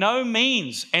by no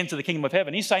means enter the kingdom of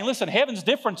heaven. He's saying, listen, heaven's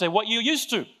different to what you're used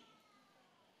to.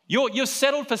 You're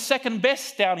settled for second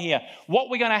best down here. What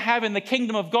we're going to have in the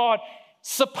kingdom of God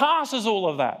surpasses all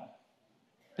of that.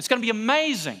 It's going to be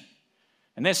amazing.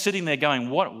 And they're sitting there going,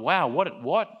 what's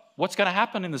going to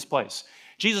happen in this place?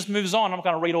 Jesus moves on. I'm not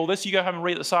going to read all this. You go home and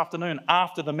read it this afternoon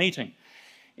after the meeting.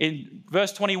 In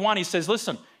verse 21, he says,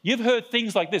 listen, you've heard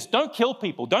things like this. Don't kill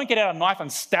people. Don't get out a knife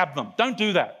and stab them. Don't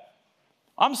do that.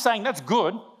 I'm saying that's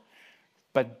good,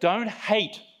 but don't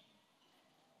hate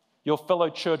your fellow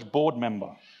church board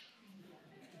member.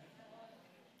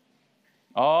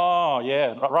 Oh,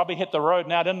 yeah. Robbie hit the road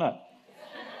now, didn't it?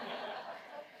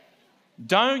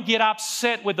 Don't get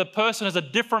upset with the person who has a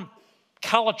different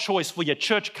color choice for your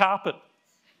church carpet.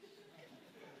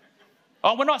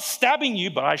 Oh, we're not stabbing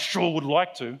you, but I sure would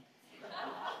like to.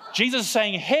 Jesus is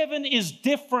saying heaven is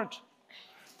different.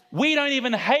 We don't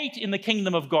even hate in the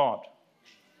kingdom of God.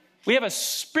 We have a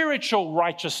spiritual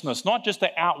righteousness, not just the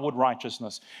outward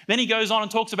righteousness. Then he goes on and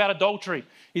talks about adultery.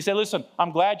 He said, listen,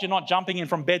 I'm glad you're not jumping in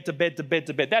from bed to bed to bed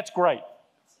to bed. That's great.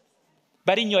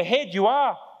 But in your head, you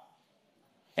are.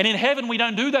 And in heaven, we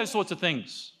don't do those sorts of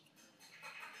things.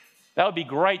 That would be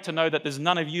great to know that there's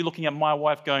none of you looking at my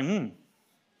wife going,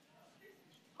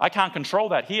 I can't control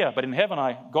that here, but in heaven,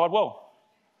 God will.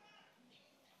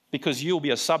 Because you'll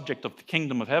be a subject of the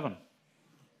kingdom of heaven.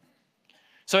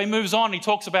 So he moves on. He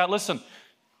talks about, listen,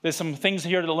 there's some things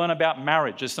here to learn about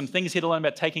marriage. There's some things here to learn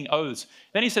about taking oaths.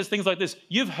 Then he says things like this.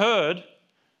 You've heard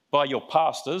by your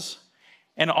pastors,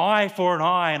 an eye for an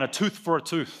eye and a tooth for a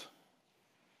tooth.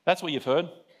 That's what you've heard.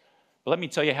 But let me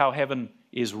tell you how heaven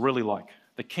is really like.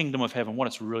 The kingdom of heaven, what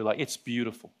it's really like. It's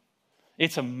beautiful.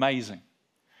 It's amazing.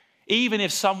 Even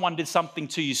if someone did something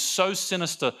to you so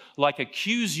sinister, like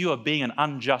accuse you of being an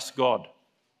unjust God,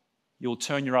 you'll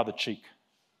turn your other cheek.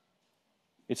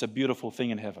 It's a beautiful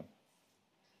thing in heaven.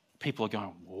 People are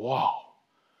going, whoa,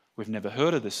 we've never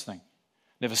heard of this thing.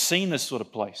 Never seen this sort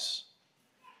of place.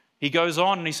 He goes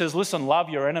on and he says, listen, love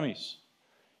your enemies.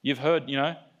 You've heard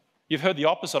the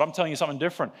opposite. I'm telling you something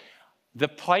different. The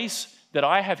place that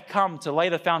I have come to lay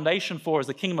the foundation for as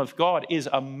the kingdom of God is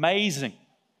amazing.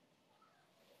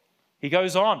 He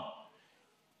goes on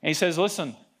and he says,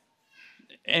 listen,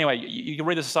 anyway, you can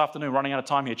read this afternoon, running out of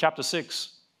time here. Chapter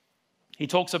 6, he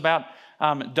talks about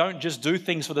don't just do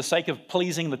things for the sake of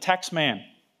pleasing the tax man.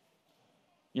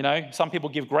 You know, some people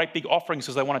give great big offerings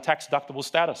because they want a tax-deductible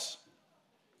status.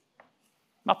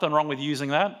 Nothing wrong with using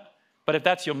that. But if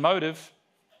that's your motive,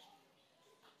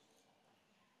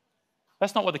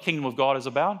 that's not what the kingdom of God is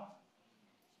about.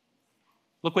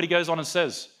 Look what he goes on and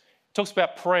says. He talks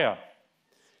about prayer.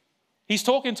 He's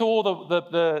talking to all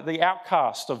the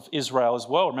outcasts of Israel as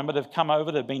well. Remember, they've come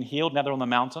over, they've been healed, now they're on the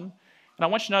mountain. And I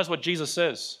want you to notice what Jesus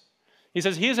says. He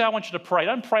says, here's how I want you to pray.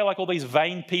 Don't pray like all these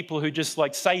vain people who just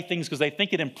like say things because they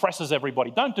think it impresses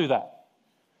everybody. Don't do that.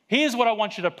 Here's what I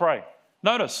want you to pray.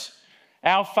 Notice,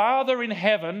 our Father in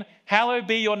heaven, hallowed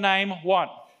be your name, what?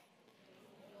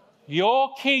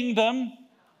 Your kingdom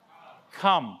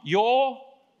come. Your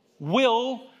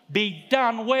will be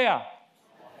done where?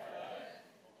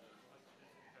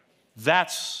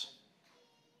 That's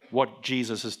what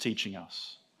Jesus is teaching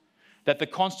us. That the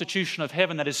constitution of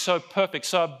heaven that is so perfect,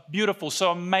 so beautiful,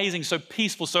 so amazing, so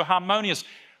peaceful, so harmonious,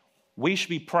 we should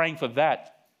be praying for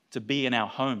that to be in our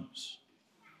homes,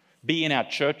 be in our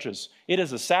churches. It is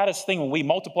the saddest thing when we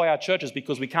multiply our churches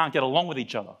because we can't get along with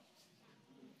each other.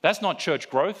 That's not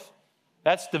church growth.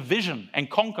 That's division and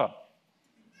conquer.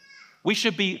 We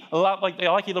should be, like I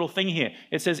like your little thing here.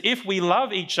 It says, if we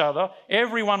love each other,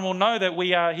 everyone will know that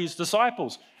we are his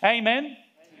disciples. Amen? Amen.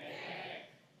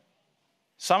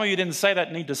 Some of you didn't say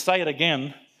that, need to say it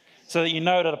again so that you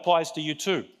know that it applies to you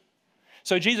too.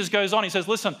 So Jesus goes on, he says,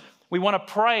 listen, We want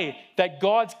to pray that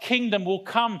God's kingdom will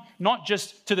come not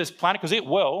just to this planet, because it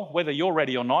will, whether you're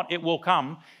ready or not, it will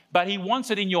come. But he wants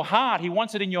it in your heart. He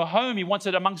wants it in your home. He wants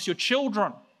it amongst your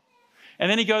children. And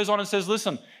then he goes on and says,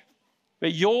 listen,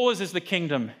 but yours is the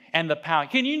kingdom and the power.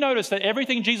 Can you notice that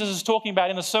everything Jesus is talking about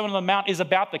in the Sermon on the Mount is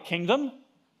about the kingdom?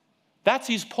 That's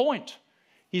his point.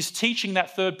 He's teaching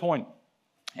that third point.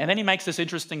 And then he makes this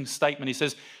interesting statement. He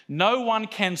says, no one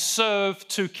can serve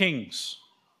two kings.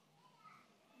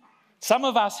 Some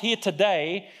of us here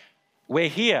today, we're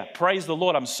here. Praise the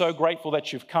Lord. I'm so grateful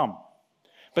that you've come.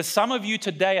 But some of you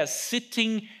today are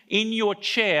sitting in your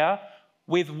chair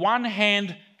with one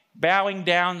hand bowing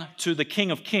down to the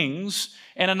King of Kings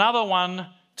and another one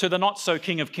to the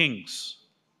not-so-King of Kings.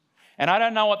 And I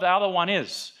don't know what the other one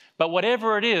is, but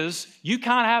whatever it is, you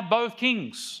can't have both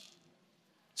kings.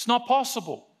 It's not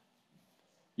possible.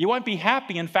 You won't be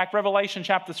happy. In fact, Revelation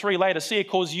chapter 3 later, see, it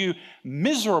calls you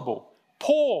miserable,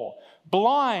 poor,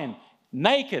 blind,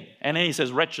 naked, and then he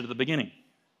says wretched at the beginning.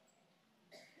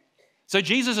 So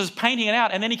Jesus is painting it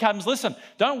out, and then he comes, listen,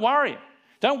 don't worry.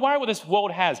 Don't worry what this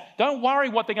world has. Don't worry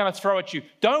what they're going to throw at you.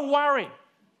 Don't worry.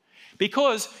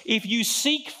 Because if you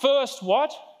seek first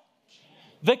what?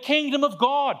 The kingdom of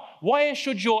God. Where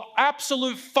should your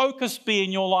absolute focus be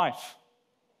in your life?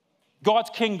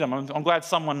 God's kingdom. I'm glad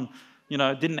someone,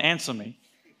 didn't answer me.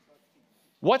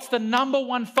 What's the number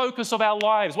one focus of our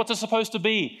lives? What's it supposed to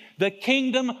be? The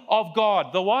kingdom of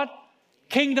God. The what?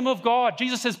 Kingdom of God.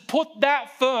 Jesus says, put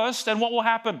that first, and what will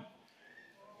happen?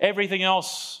 Everything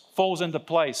else falls into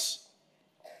place.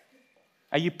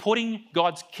 Are you putting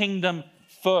God's kingdom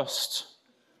first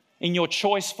in your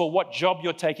choice for what job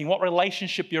you're taking, what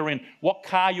relationship you're in, what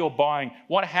car you're buying,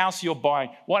 what house you're buying,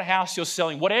 what house you're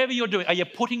selling, whatever you're doing? Are you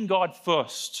putting God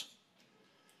first?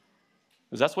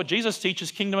 Because that's what Jesus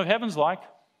teaches kingdom of heaven's like.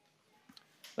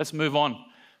 Let's move on.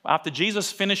 After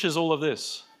Jesus finishes all of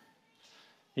this,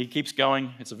 he keeps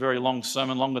going. It's a very long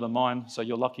sermon, longer than mine, so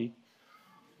you're lucky.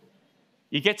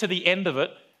 You get to the end of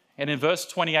it, and in verse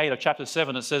 28 of chapter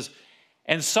 7, it says,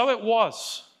 and so it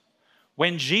was,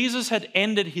 when Jesus had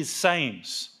ended his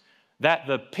sayings, that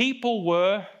the people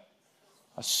were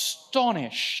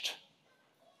astonished.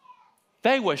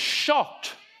 They were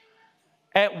shocked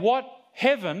at what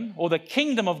heaven or the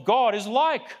kingdom of God is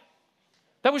like.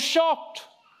 They were shocked.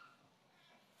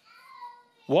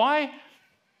 Why?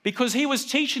 Because he was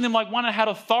teaching them like one who had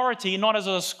authority, not as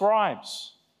the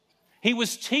scribes. He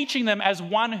was teaching them as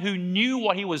one who knew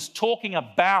what he was talking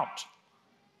about.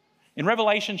 In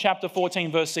Revelation chapter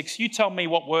 14, verse 6, you tell me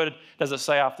what word does it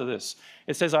say after this.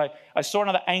 It says, I saw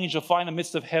another angel fly in the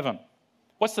midst of heaven.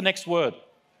 What's the next word?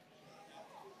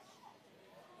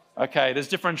 Okay, there's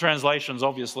different translations,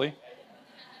 obviously.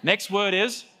 Next word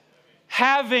is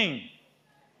having.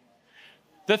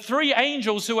 The three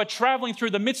angels who are traveling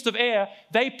through the midst of air,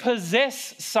 they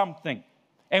possess something.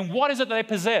 And what is it that they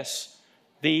possess?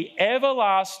 The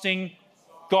everlasting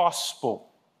gospel.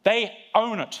 They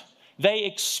own it. They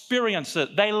experience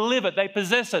it. They live it. They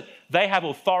possess it. They have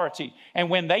authority. And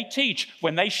when they teach,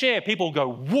 when they share, people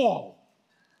go, whoa,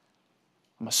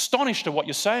 I'm astonished at what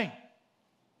you're saying.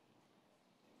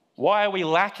 Why are we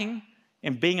lacking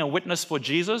in being a witness for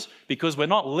Jesus? Because we're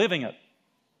not living it.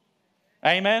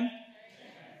 Amen?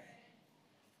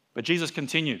 But Jesus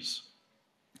continues.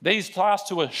 These last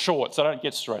two are short, so don't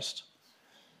get stressed.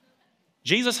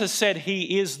 Jesus has said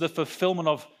he is the fulfillment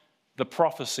of the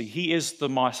prophecy. He is the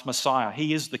Messiah.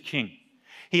 He is the King.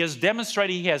 He has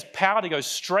demonstrated he has power to go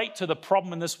straight to the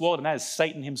problem in this world, and that is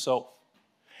Satan himself.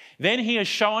 Then he has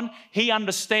shown he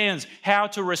understands how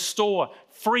to restore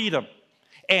freedom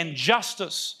and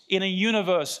justice in a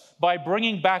universe by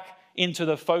bringing back into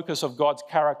the focus of God's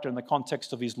character in the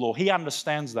context of his law. He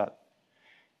understands that.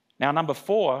 Now, number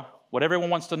 4, what everyone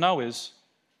wants to know is,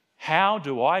 how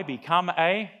do I become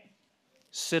a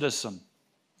citizen?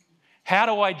 How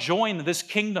do I join this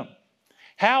kingdom?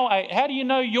 How do you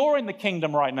know you're in the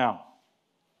kingdom right now?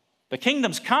 The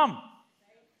kingdom's come.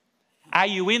 Are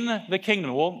you in the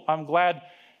kingdom? Well, I'm glad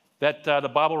that the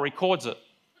Bible records it.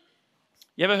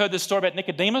 You ever heard this story about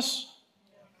Nicodemus?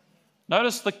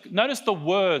 Notice the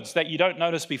words that you don't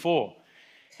notice before.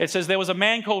 It says there was a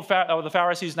man called the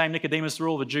Pharisees named Nicodemus, the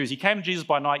ruler of the Jews. He came to Jesus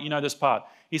by night. You know this part.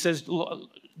 He says,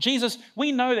 Jesus,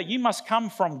 we know that you must come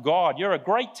from God. You're a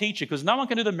great teacher because no one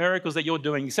can do the miracles that you're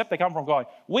doing except they come from God.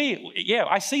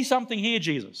 I see something here,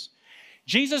 Jesus.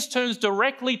 Jesus turns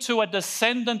directly to a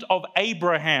descendant of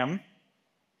Abraham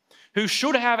who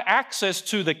should have access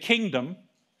to the kingdom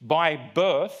by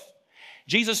birth.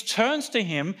 Jesus turns to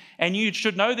him, and you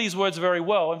should know these words very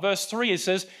well. In verse 3, it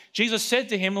says, Jesus said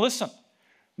to him, listen,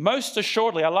 Most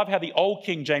assuredly, I love how the old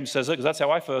King James says it, because that's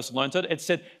how I first learned it. It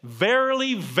said,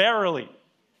 verily, verily,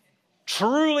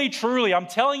 truly, truly, I'm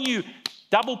telling you,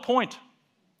 double point.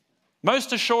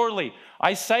 Most assuredly,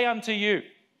 I say unto you,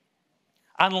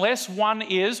 unless one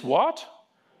is what?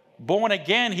 Born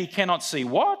again, he cannot see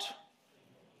what?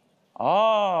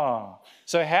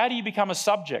 So how do you become a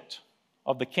subject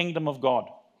of the kingdom of God?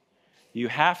 You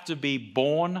have to be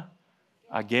born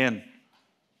again.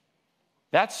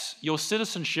 That's your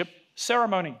citizenship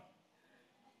ceremony.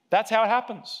 That's how it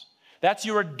happens. That's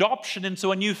your adoption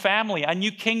into a new family, a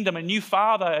new kingdom, a new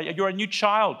father. You're a new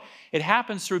child. It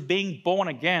happens through being born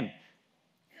again.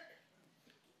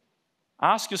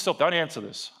 Ask yourself, don't answer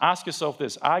this. Ask yourself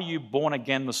this, are you born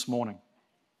again this morning?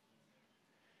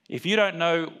 If you don't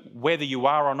know whether you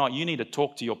are or not, you need to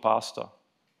talk to your pastor.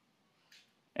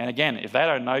 And again, if they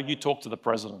don't know, you talk to the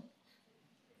president.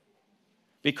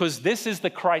 Because this is the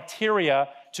criteria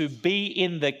to be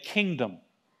in the kingdom.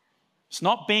 It's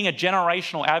not being a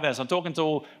generational Adventist. I'm talking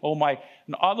to all my...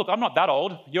 look, I'm not that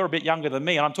old. You're a bit younger than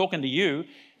me, and I'm talking to you.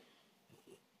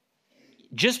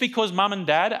 Just because mum and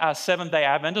dad are Seventh-day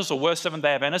Adventists or were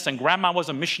Seventh-day Adventists and grandma was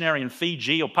a missionary in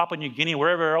Fiji or Papua New Guinea,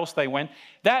 wherever else they went,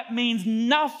 that means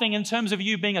nothing in terms of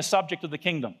you being a subject of the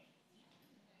kingdom.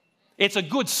 It's a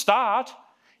good start.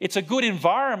 It's a good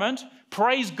environment.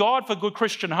 Praise God for good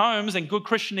Christian homes and good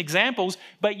Christian examples,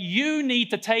 but you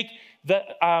need to take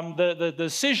the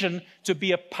decision to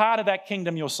be a part of that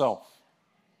kingdom yourself.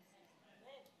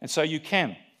 And so you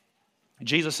can.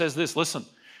 Jesus says this, listen,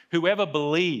 whoever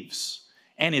believes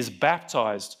and is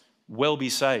baptized will be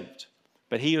saved,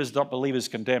 but he who does not believe is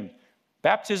condemned.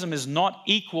 Baptism is not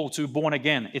equal to born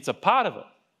again. It's a part of it.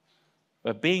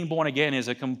 But being born again is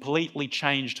a completely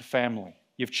changed family.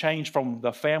 You've changed from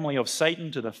the family of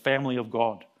Satan to the family of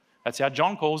God. That's how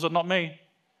John calls it, not me.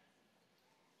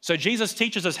 So Jesus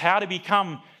teaches us how to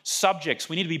become subjects.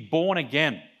 We need to be born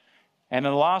again. And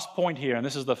the last point here, and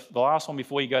this is the last one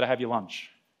before you go to have your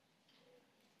lunch.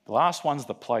 The last one's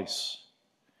the place.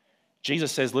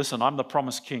 Jesus says, listen, I'm the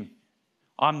promised king.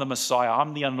 I'm the Messiah.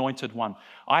 I'm the anointed one.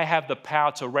 I have the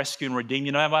power to rescue and redeem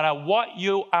you. No matter what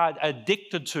you are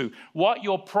addicted to, what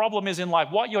your problem is in life,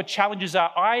 what your challenges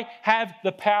are, I have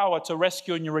the power to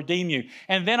rescue and redeem you.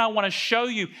 And then I want to show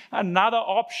you another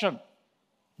option.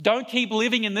 Don't keep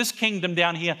living in this kingdom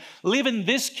down here. Live in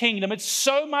this kingdom. It's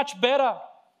so much better.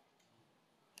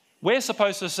 We're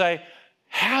supposed to say,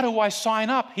 how do I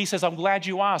sign up? He says, I'm glad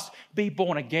you asked. Be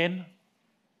born again.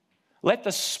 Let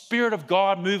the Spirit of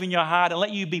God move in your heart and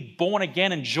let you be born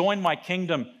again and join my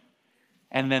kingdom.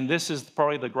 And then this is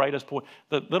probably the greatest point.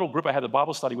 The little group I had the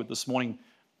Bible study with this morning,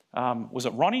 was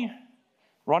it Ronnie?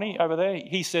 Ronnie over there?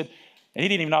 He said, and he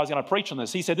didn't even know I was going to preach on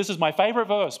this. He said, this is my favorite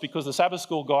verse because the Sabbath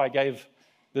school guy gave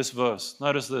this verse.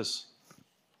 Notice this.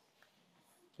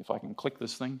 If I can click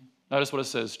this thing. Notice what it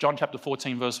says. John chapter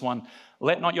 14, verse 1.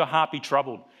 Let not your heart be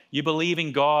troubled. You believe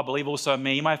in God, believe also in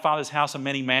me. In my Father's house are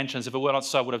many mansions. If it were not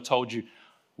so, I would have told you.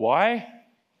 Why?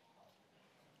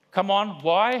 Come on,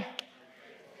 why?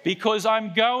 Because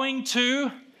I'm going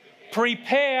to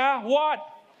prepare what?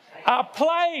 A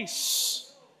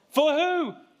place. For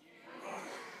who?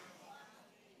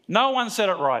 No one said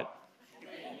it right.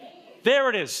 There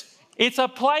it is. It's a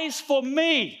place for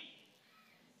me.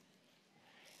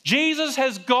 Jesus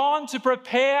has gone to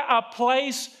prepare a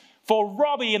place for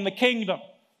Robbie in the kingdom.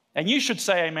 And you should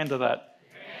say amen to that.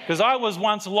 Because I was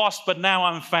once lost, but now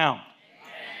I'm found.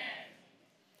 Amen.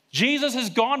 Jesus has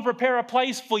gone to prepare a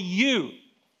place for you.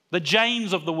 The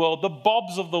James of the world, the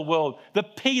Bobs of the world, the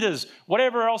Peters,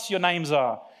 whatever else your names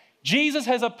are. Jesus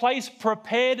has a place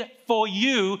prepared for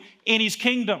you in his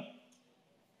kingdom.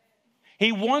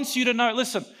 He wants you to know,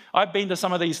 listen, I've been to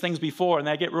some of these things before and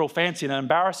they get real fancy and it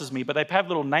embarrasses me, but they have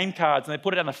little name cards and they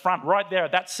put it on the front right there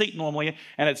at that seat normally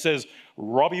and it says,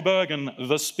 Robbie Berghan,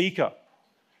 the speaker.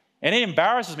 And it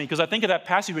embarrasses me because I think of that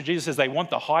passage where Jesus says they want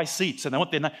the high seats and they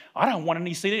want their name. I don't want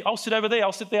any seat. I'll sit over there.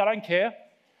 I'll sit there. I don't care.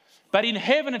 But in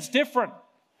heaven, it's different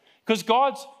because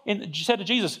God said to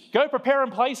Jesus, go prepare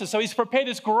in places. So he's prepared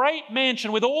this great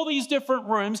mansion with all these different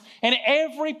rooms and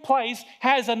every place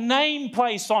has a name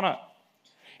place on it.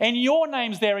 And your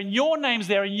name's there, and your name's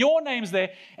there, and your name's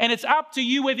there. And it's up to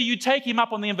you whether you take him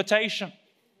up on the invitation.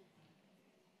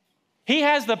 He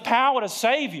has the power to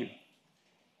save you.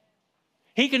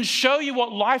 He can show you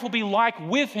what life will be like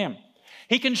with him.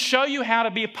 He can show you how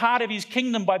to be a part of his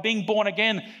kingdom by being born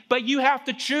again. But you have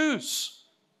to choose.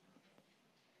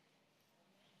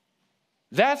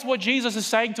 That's what Jesus is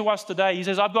saying to us today. He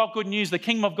says, I've got good news. The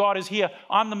kingdom of God is here.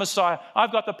 I'm the Messiah.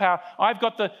 I've got the power. I've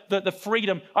got the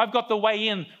freedom. I've got the way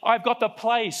in. I've got the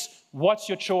place. What's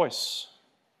your choice?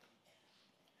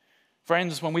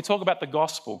 Friends, when we talk about the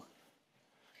gospel,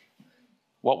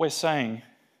 what we're saying,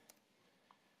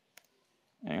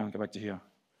 hang on, go back to here.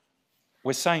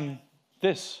 We're saying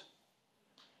this.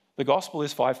 The gospel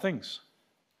is 5 things.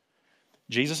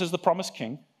 Jesus is the promised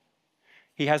king.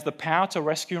 He has the power to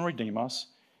rescue and redeem us.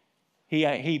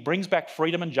 He brings back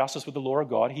freedom and justice with the law of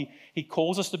God. He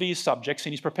calls us to be his subjects,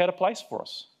 and he's prepared a place for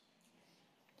us.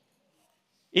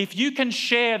 If you can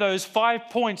share those 5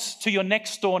 points to your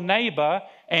next door neighbor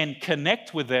and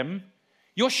connect with them,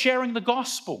 you're sharing the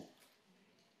gospel.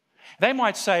 They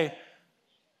might say,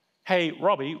 hey,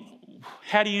 Robbie,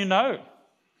 how do you know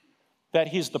that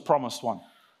he's the promised one?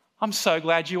 I'm so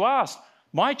glad you asked.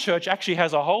 My church actually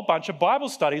has a whole bunch of Bible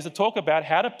studies that talk about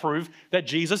how to prove that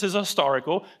Jesus is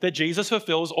historical, that Jesus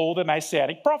fulfills all the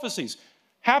messianic prophecies.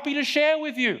 Happy to share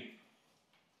with you.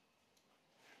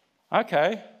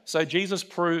 Okay, so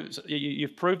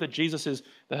you've proved that Jesus is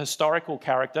the historical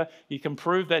character. You can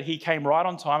prove that he came right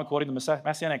on time according to the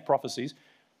messianic prophecies.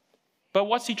 But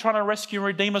what's he trying to rescue and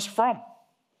redeem us from?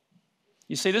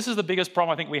 You see, this is the biggest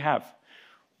problem I think we have.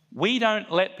 We don't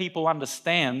let people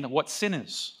understand what sin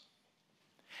is.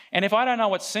 And if I don't know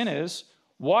what sin is,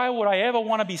 why would I ever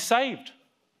want to be saved?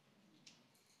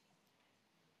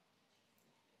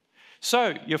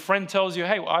 So your friend tells you,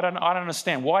 hey, I don't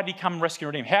understand. Why did he come and rescue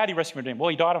and redeem? How did he rescue and redeem? Well,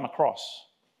 he died on a cross.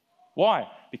 Why?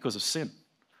 Because of sin.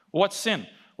 What's sin?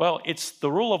 Well, it's the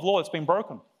rule of law that's been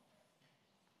broken.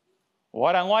 Well,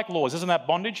 I don't like laws. Isn't that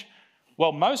bondage?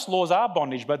 Well, most laws are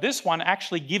bondage, but this one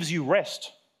actually gives you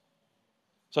rest.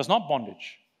 So it's not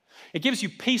bondage. It gives you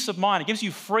peace of mind. It gives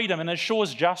you freedom and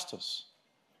assures justice.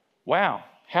 Wow,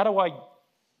 how do I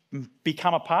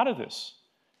become a part of this?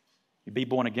 You be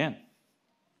born again.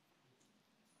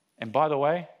 And by the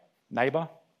way, neighbor,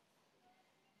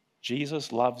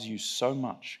 Jesus loves you so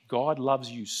much. God loves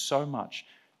you so much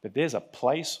that there's a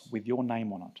place with your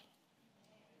name on it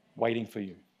waiting for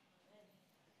you.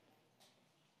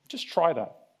 Just try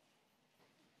that.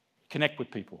 Connect with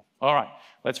people. All right,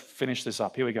 let's finish this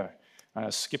up. Here we go. I'm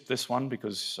going to skip this one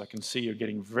because I can see you're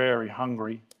getting very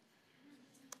hungry.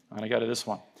 I'm going to go to this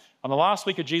one. On the last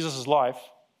week of Jesus' life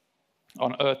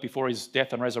on earth before his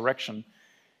death and resurrection,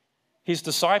 his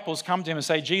disciples come to him and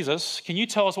say, Jesus, can you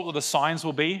tell us what the signs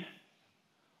will be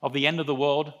of the end of the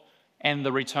world and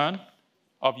the return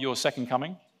of your second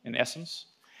coming, in essence?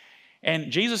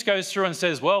 And Jesus goes through and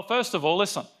says, well, first of all,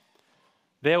 listen.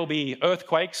 There will be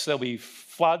earthquakes, there will be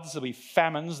floods, there will be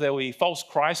famines, there will be false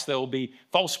Christs, there will be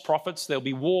false prophets, there will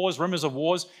be wars, rumors of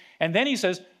wars. And then he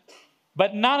says,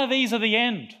 but none of these are the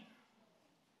end.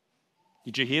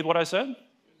 Did you hear what I said?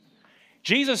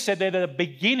 Jesus said they're the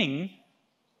beginning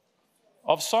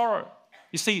of sorrow.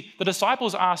 You see, the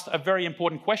disciples asked a very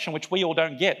important question, which we all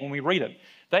don't get when we read it.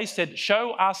 They said,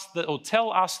 show us or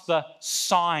tell us the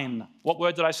sign. What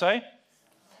word did I say?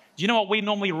 Do you know what we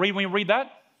normally read when we read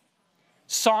that?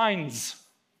 Signs.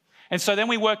 And so then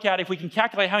we work out if we can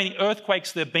calculate how many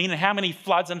earthquakes there have been and how many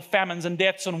floods and famines and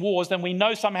deaths and wars, then we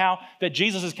know somehow that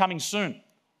Jesus is coming soon.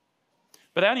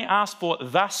 But they only asked for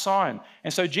the sign.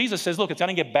 And so Jesus says, look, it's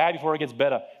going to get bad before it gets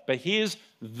better. But here's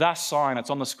the sign. It's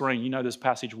on the screen. You know this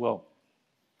passage well.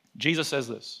 Jesus says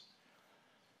this.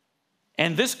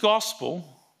 And this gospel,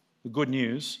 the good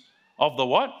news, of the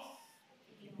what?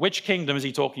 Which kingdom is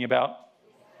he talking about?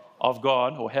 Of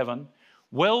God or heaven.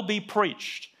 Will be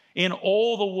preached in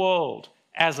all the world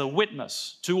as a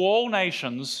witness to all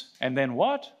nations. And then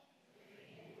what?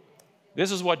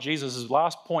 This is what Jesus'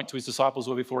 last point to his disciples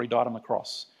were before he died on the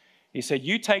cross. He said,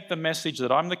 you take the message that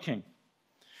I'm the king.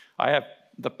 I have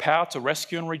the power to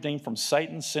rescue and redeem from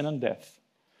Satan, sin, and death.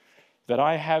 That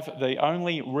I have the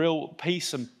only real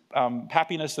peace and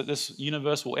happiness that this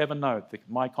universe will ever know,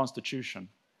 my constitution.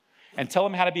 And tell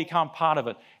them how to become part of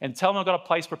it. And tell them I've got a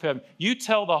place prepared. You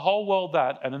tell the whole world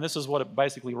that, and then this is what it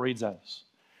basically reads as.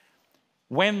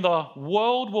 When the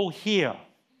world will hear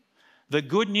the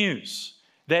good news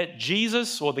that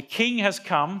Jesus or the King has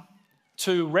come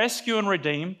to rescue and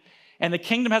redeem, and the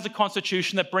kingdom has a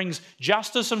constitution that brings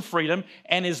justice and freedom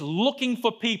and is looking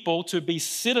for people to be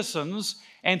citizens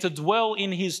and to dwell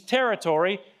in his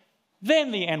territory,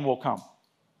 then the end will come.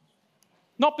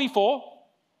 Not before.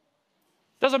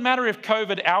 Doesn't matter if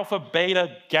COVID, alpha,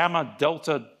 beta, gamma,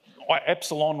 delta,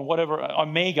 epsilon, whatever,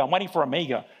 omega. I'm waiting for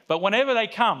omega. But whenever they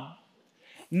come,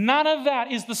 none of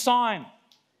that is the sign.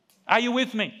 Are you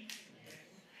with me?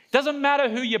 Doesn't matter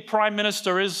who your prime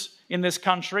minister is in this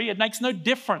country. It makes no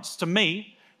difference to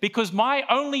me because my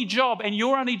only job and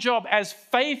your only job as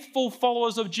faithful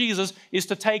followers of Jesus is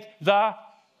to take the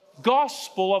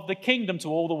gospel of the kingdom to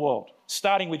all the world,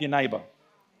 starting with your neighbor.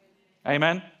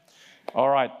 Amen? All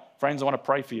right. Friends, I want to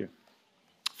pray for you.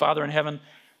 Father in heaven,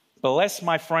 Bless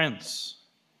my friends.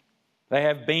 They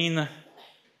have been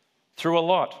through a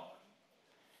lot.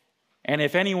 And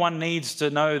if anyone needs to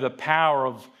know the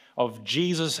power of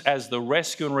Jesus as the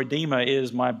rescue and redeemer,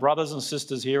 is my brothers and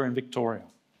sisters here in Victoria.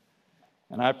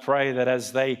 And I pray that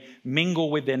as they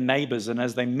mingle with their neighbours and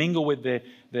as they mingle with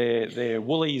their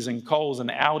Woolies and Coles and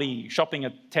Aldi shopping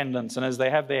attendants, and as they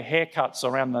have their haircuts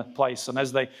around the place, and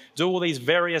as they do all these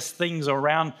various things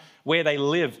around where they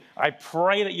live, I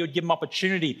pray that you would give them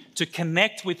opportunity to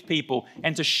connect with people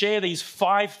and to share these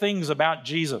 5 things about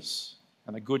Jesus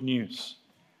and the good news.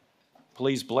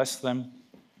 Please bless them.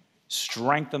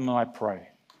 Strengthen them, I pray.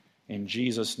 In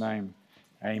Jesus' name,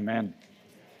 amen.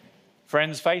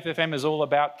 Friends, Faith FM is all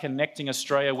about connecting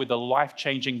Australia with the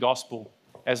life-changing gospel.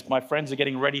 As my friends are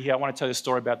getting ready here, I want to tell you a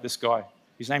story about this guy.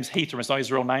 His name's Heath, it's not his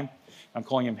real name. I'm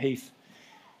calling him Heath.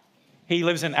 He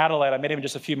lives in Adelaide. I met him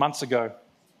just a few months ago.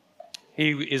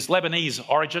 He is Lebanese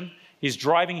origin. He's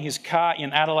driving his car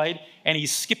in Adelaide and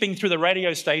he's skipping through the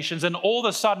radio stations, and all of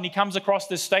a sudden he comes across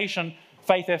this station,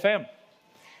 Faith FM.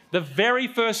 The very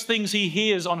first things he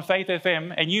hears on Faith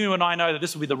FM, and you and I know that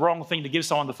this would be the wrong thing to give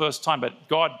someone the first time, but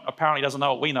God apparently doesn't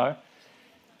know what we know.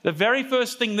 The very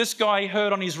first thing this guy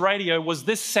heard on his radio was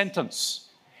this sentence: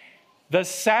 the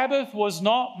Sabbath was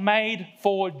not made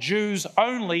for Jews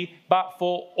only, but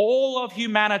for all of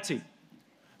humanity.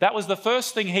 That was the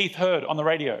first thing Heath heard on the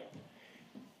radio.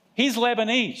 He's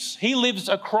Lebanese. He lives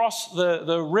across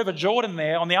the River Jordan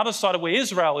there on the other side of where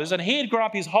Israel is, and he had grown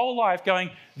up his whole life going,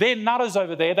 they're nutters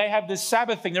over there. They have this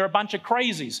Sabbath thing. They're a bunch of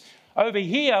crazies. Over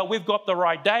here, we've got the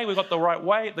right day, we've got the right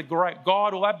way, the right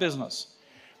God, all that business.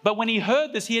 But when he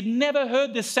heard this, he had never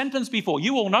heard this sentence before.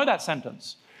 You all know that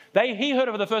sentence. He heard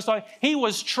it for the first time. He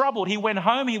was troubled. He went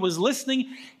home. He was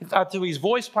listening to his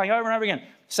voice playing over and over again.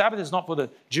 Sabbath is not for the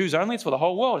Jews only. It's for the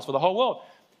whole world. It's for the whole world.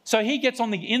 So he gets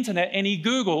on the internet and he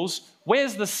Googles,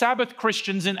 where's the Sabbath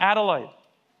Christians in Adelaide?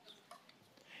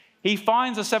 He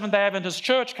finds a Seventh-day Adventist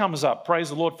church comes up. Praise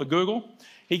the Lord for Google.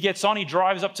 He gets on, he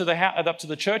drives up to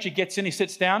the church, he gets in, he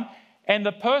sits down, and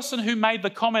the person who made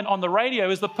the comment on the radio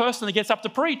is the person that gets up to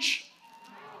preach.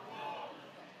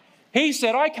 He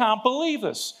said, I can't believe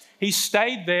this. He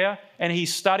stayed there and he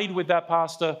studied with that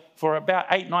pastor for about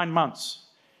 8-9 months.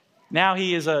 Now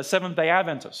he is a Seventh-day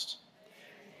Adventist.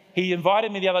 He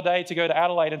invited me the other day to go to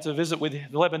Adelaide and to visit with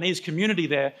the Lebanese community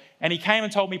there. And he came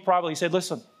and told me privately, he said,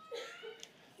 listen,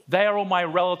 they are all my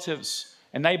relatives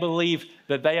and they believe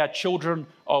that they are children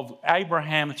of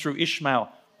Abraham through Ishmael.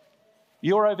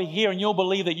 You're over here and you'll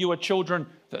believe that you are children,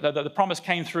 the promise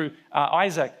came through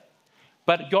Isaac.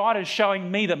 But God is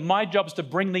showing me that my job is to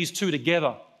bring these two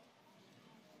together.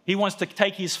 He wants to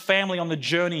take his family on the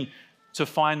journey to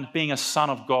find being a son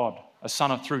of God, a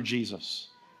son of through Jesus.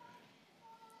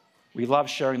 We love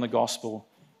sharing the gospel,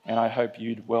 and I hope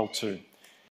you'd well too.